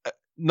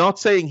 Not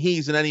saying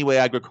he's in any way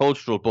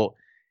agricultural, but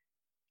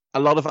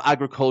a lot of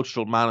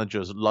agricultural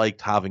managers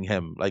liked having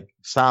him. Like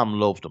Sam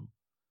loved him.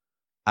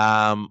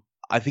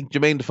 I think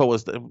Jermaine Defoe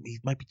he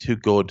might be too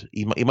good.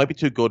 He might be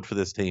too good for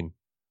this team.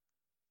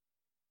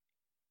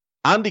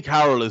 Andy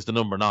Carroll is the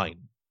number 9.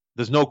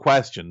 There's no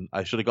question.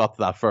 I should have got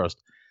to that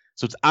first.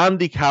 So it's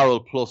Andy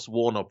Carroll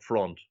 +1 up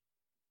front.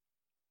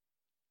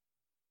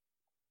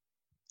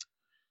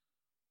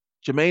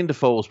 Jermaine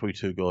Defoe is probably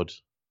too good.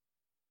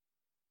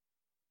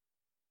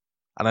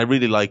 And I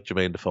really like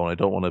Jermaine Defoe. And I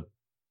don't want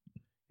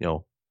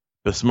to,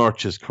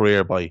 besmirch his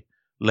career by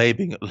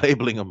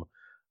labeling him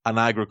an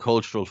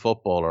agricultural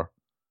footballer.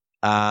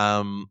 Do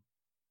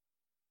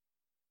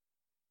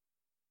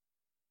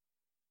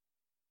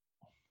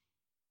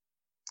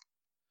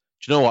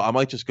you know what? I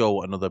might just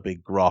go another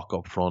big rock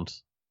up front.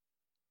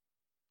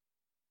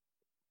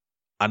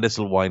 And this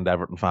will wind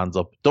Everton fans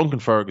up. Duncan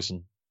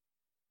Ferguson.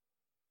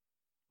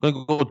 I'm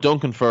going to go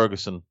Duncan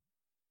Ferguson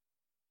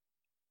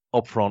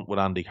up front with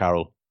Andy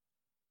Carroll.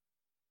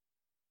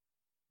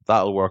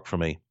 That'll work for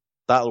me.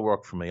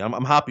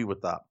 I'm happy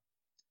with that.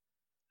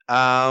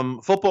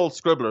 Football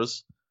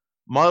Scribblers,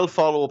 mild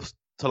follow-ups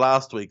to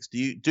last week's.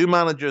 Do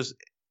managers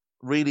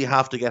really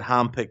have to get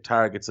hand-picked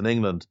targets in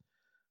England?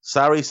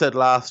 Sarri said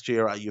last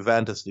year at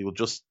Juventus he will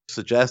just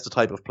suggest the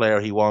type of player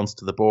he wants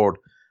to the board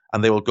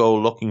and they will go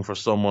looking for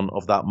someone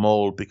of that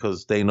mould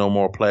because they know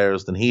more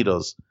players than he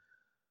does.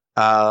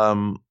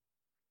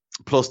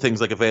 Plus things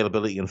like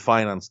availability and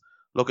finance.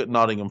 Look at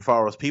Nottingham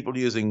Forest. People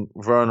using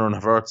Werner and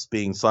Havertz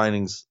being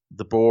signings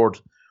the board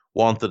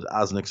wanted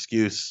as an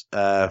excuse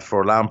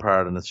for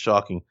Lampard, and it's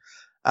shocking.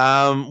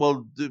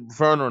 Well,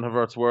 Werner and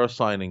Havertz were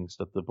signings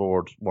that the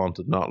board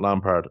wanted, not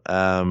Lampard.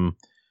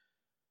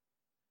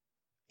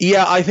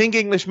 Yeah, I think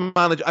English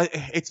manager.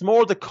 It's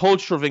more the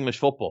culture of English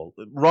football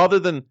rather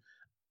than.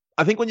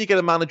 I think when you get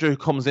a manager who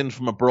comes in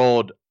from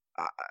abroad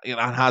and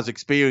has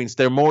experience,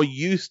 they're more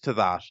used to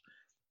that.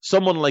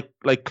 Someone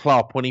like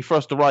Klopp, when he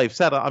first arrived,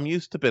 said, "I'm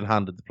used to being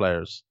handed the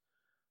players."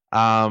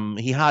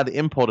 He had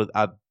input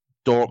at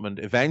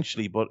Dortmund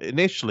eventually, but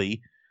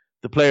initially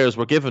the players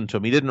were given to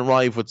him. He didn't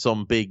arrive with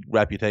some big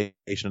reputation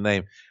and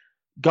name.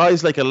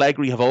 Guys like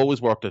Allegri have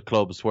always worked at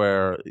clubs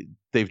where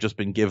they've just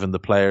been given the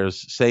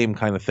players. Same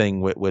kind of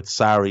thing with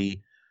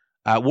Sarri.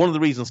 One of the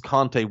reasons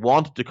Conte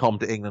wanted to come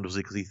to England was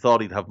because he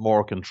thought he'd have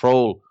more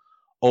control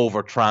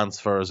over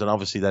transfers, and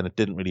obviously then it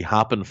didn't really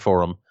happen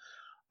for him.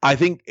 I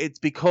think it's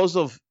because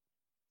of,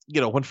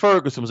 when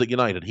Ferguson was at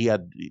United, he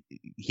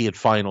had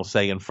final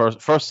say and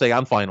first say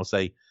and final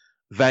say.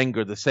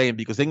 Wenger the same,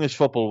 because English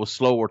football was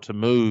slower to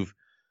move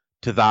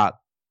to that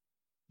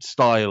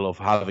style of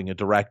having a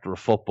director of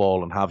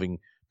football and having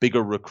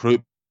bigger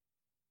recruitment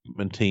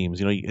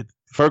teams.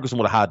 Ferguson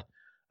would have had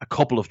a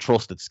couple of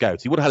trusted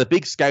scouts. He would have had a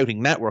big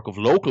scouting network of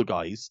local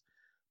guys,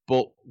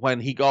 but when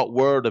he got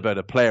word about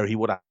a player, he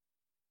would have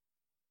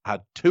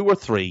had 2 or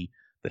 3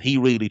 that he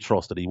really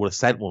trusted. He would have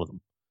sent one of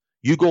them.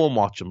 You go and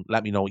watch them.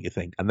 Let me know what you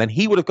think. And then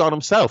he would have gone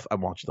himself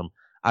and watched them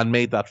and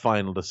made that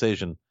final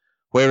decision.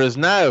 Whereas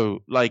now,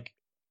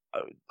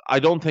 I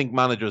don't think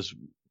managers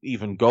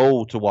even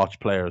go to watch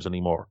players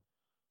anymore.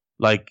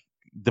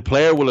 The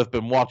player will have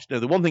been watched. Now,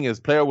 the one thing is,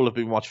 player will have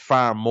been watched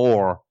far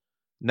more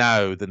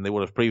now than they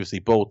would have previously,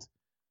 both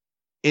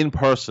in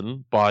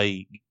person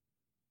by,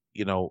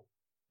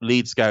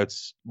 lead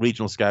scouts,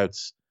 regional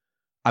scouts,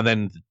 and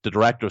then the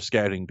director of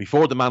scouting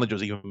before the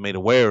managers even made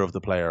aware of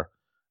the player.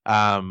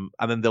 And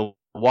then they'll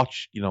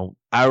watch,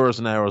 hours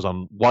and hours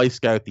on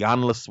Y-Scout. The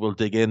analysts will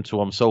dig into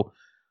them. So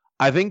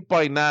I think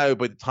by now,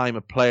 by the time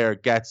a player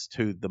gets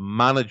to the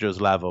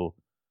manager's level,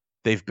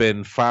 they've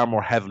been far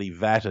more heavily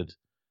vetted.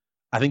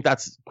 I think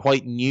that's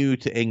quite new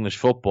to English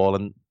football.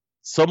 And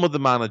some of the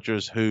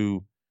managers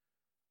who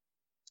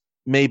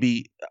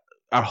maybe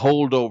are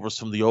holdovers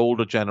from the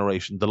older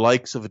generation, the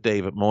likes of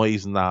David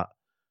Moyes and that,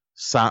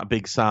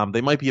 Big Sam,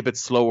 they might be a bit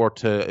slower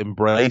to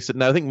embrace it.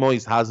 Now, I think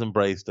Moyes has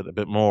embraced it a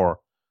bit more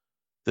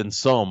than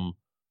some,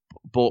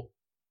 but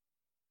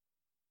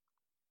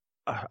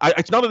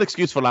it's not an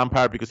excuse for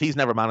Lampard because he's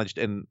never managed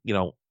in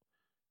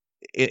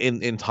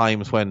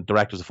times when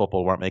directors of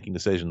football weren't making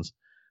decisions.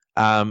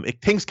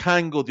 Things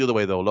can go the other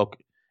way though. Look,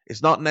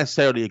 it's not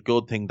necessarily a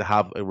good thing to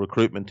have a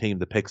recruitment team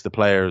that picks the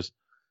players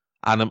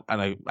and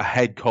a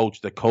head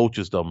coach that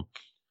coaches them,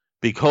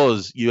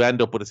 because you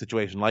end up with a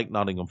situation like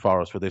Nottingham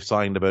Forest where they've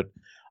signed about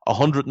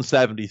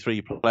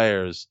 173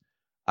 players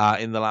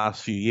in the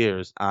last few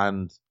years,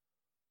 and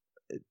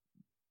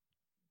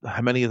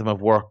how many of them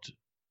have worked?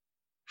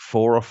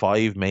 4 or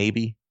 5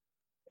 maybe.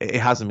 It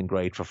hasn't been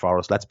great for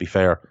Forest, let's be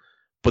fair.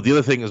 But the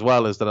other thing as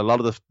well is that a lot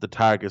of the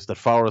targets that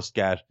Forest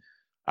get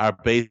are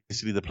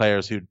basically the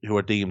players who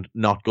are deemed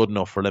not good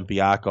enough for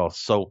Olympiacos.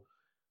 So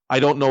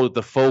I don't know that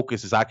the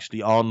focus is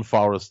actually on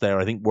Forest there.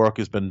 I think work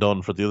has been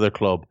done for the other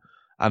club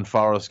and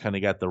Forest kind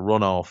of get the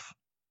runoff.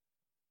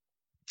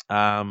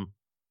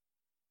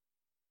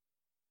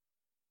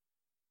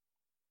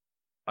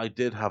 I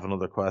did have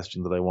another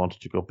question that I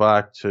wanted to go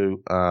back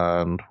to,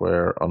 and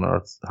where on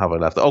earth have I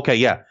left? Okay,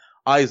 yeah,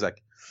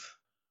 Isaac.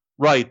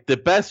 Right, the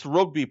best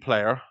rugby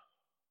player.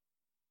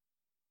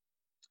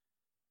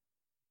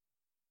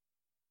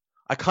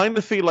 I kind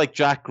of feel like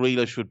Jack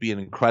Grealish would be an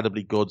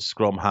incredibly good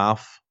scrum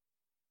half.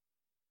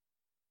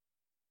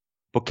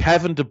 But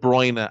Kevin De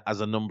Bruyne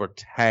as a number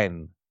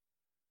 10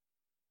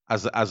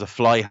 as a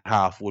fly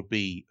half would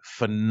be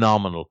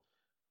phenomenal.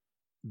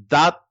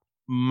 That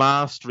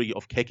mastery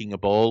of kicking a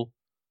ball,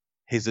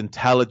 his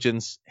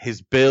intelligence,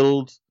 his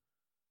build.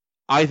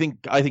 I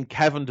think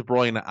Kevin De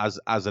Bruyne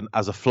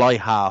as a fly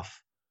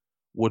half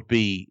would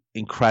be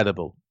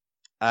incredible.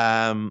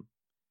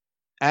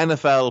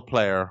 NFL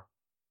player.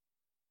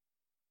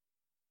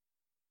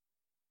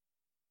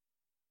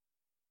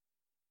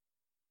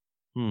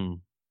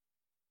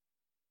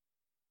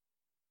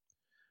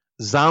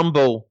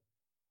 Zambo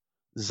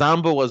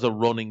as a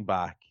running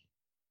back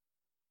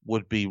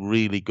would be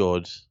really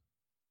good.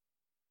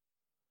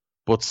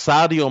 But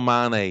Sadio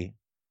Mane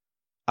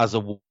as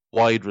a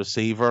wide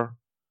receiver,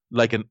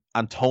 like an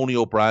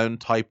Antonio Brown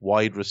type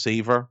wide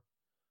receiver,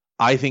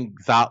 I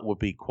think that would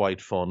be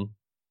quite fun.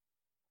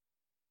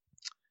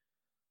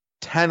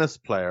 Tennis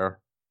player.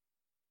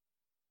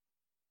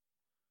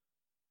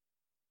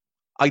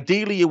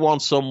 Ideally, you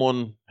want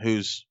someone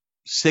who's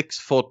 6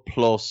 foot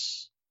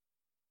plus,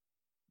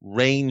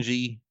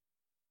 rangy,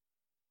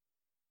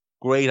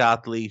 great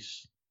athlete.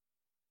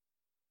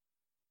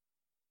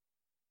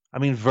 I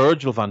mean,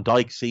 Virgil van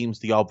Dijk seems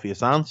the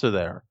obvious answer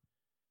there.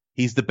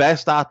 He's the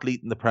best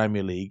athlete in the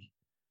Premier League.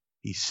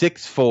 He's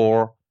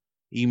 6'4".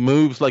 He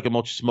moves like a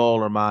much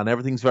smaller man.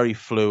 Everything's very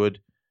fluid.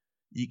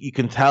 You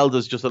can tell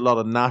there's just a lot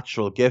of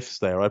natural gifts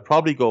there. I'd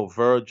probably go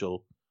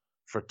Virgil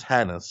for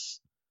tennis.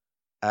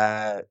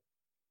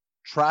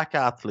 Track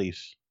athlete.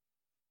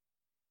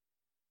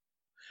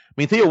 I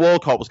mean, Theo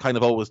Walcott was kind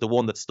of always the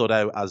one that stood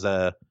out as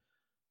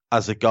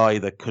a guy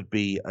that could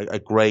be a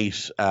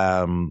great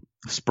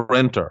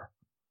sprinter.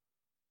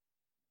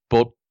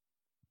 But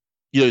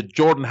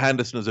Jordan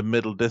Henderson as a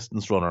middle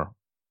distance runner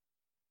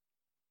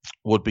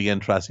would be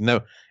interesting.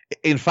 Now,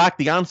 in fact,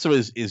 the answer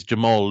is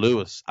Jamal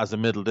Lewis as a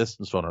middle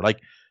distance runner, like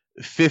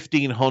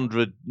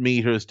 1,500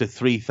 meters to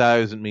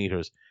 3,000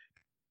 meters,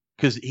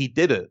 because he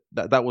did it.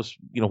 That was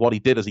what he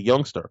did as a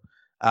youngster.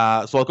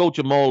 So I'll go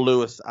Jamal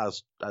Lewis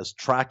as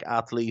track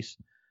athlete.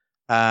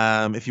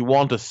 If you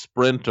want a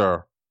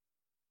sprinter,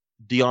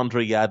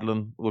 DeAndre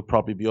Yedlin would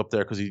probably be up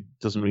there because he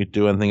doesn't really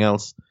do anything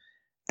else.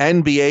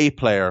 NBA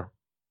player.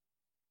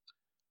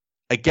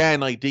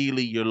 Again,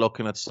 ideally, you're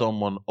looking at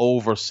someone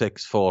over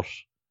 6 foot.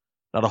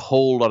 Not a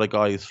whole lot of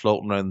guys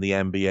floating around the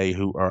NBA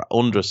who are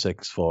under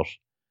 6 foot.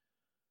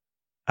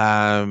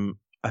 I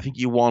think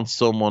you want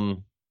someone.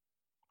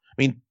 I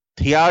mean,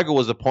 Thiago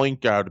as a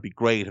point guard would be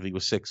great if he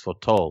was 6 foot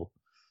tall.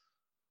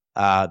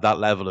 That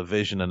level of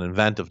vision and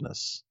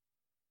inventiveness.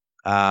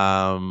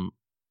 I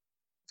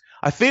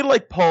feel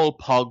like Paul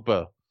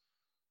Pogba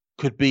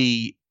could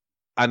be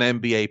an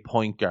NBA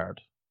point guard.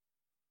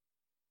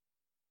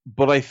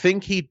 But I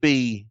think he'd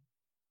be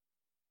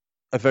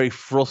a very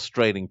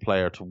frustrating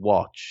player to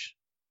watch.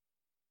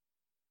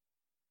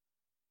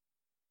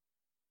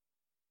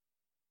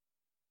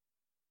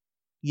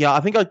 Yeah, I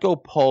think I'd go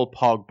Paul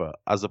Pogba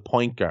as a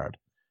point guard.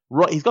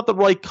 Right, he's got the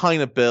right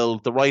kind of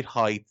build, the right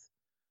height.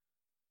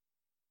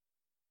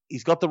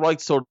 He's got the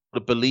right sort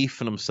of belief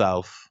in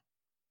himself.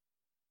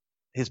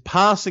 His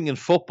passing in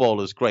football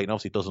is great. And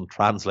obviously, it doesn't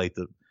translate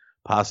to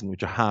passing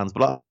with your hands,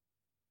 but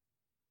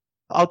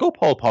I'll go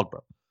Paul Pogba.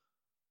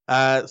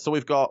 So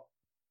we've got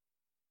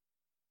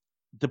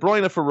De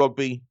Bruyne for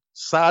rugby,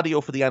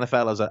 Sadio for the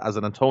NFL as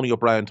an Antonio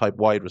Brown type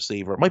wide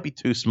receiver. It might be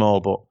too small,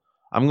 but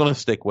I'm going to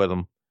stick with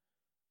him.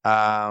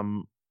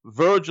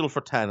 Virgil for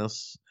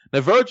tennis.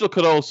 Now, Virgil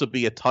could also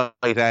be a tight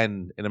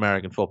end in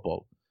American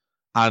football,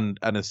 and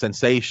a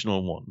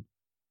sensational one.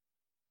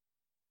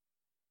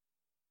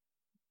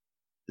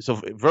 So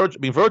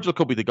Virgil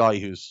could be the guy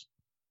who's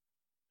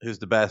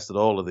the best at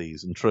all of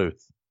these, in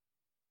truth.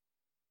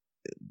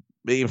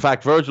 In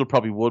fact, Virgil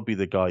probably would be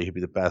the guy who'd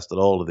be the best at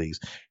all of these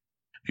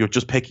if you're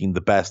just picking the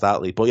best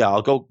athlete. But yeah,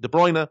 I'll go De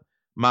Bruyne,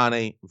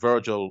 Mane,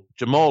 Virgil,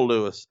 Jamal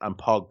Lewis, and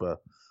Pogba.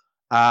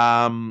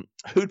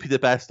 Who'd be the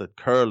best at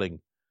curling?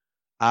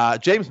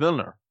 James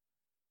Milner.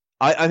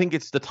 I think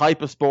it's the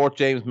type of sport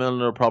James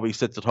Milner probably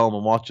sits at home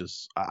and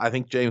watches. I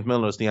think James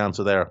Milner is the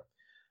answer there.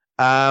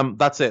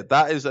 That's it.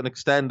 That is an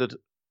extended.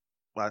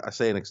 I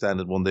say an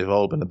extended one. They've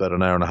all been about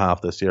an hour and a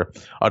half this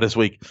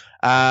week.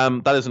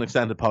 That is an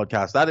extended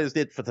podcast. That is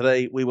it for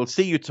today. We will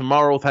see you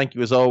tomorrow. Thank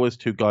you as always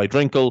to Guy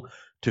Drinkle,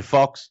 to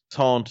Fox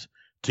Taunt,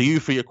 to you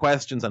for your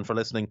questions and for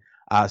listening.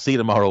 See you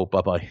tomorrow.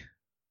 Bye-bye.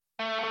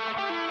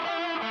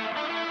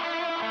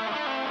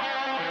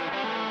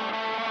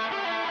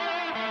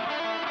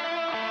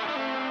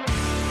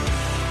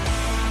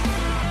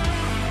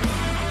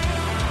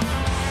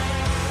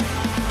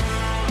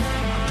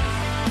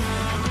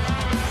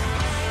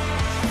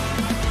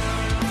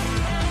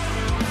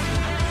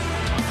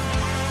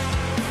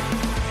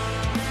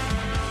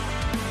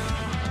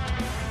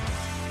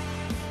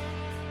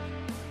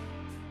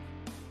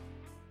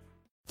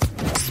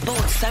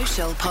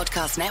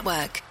 Podcast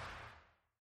Network.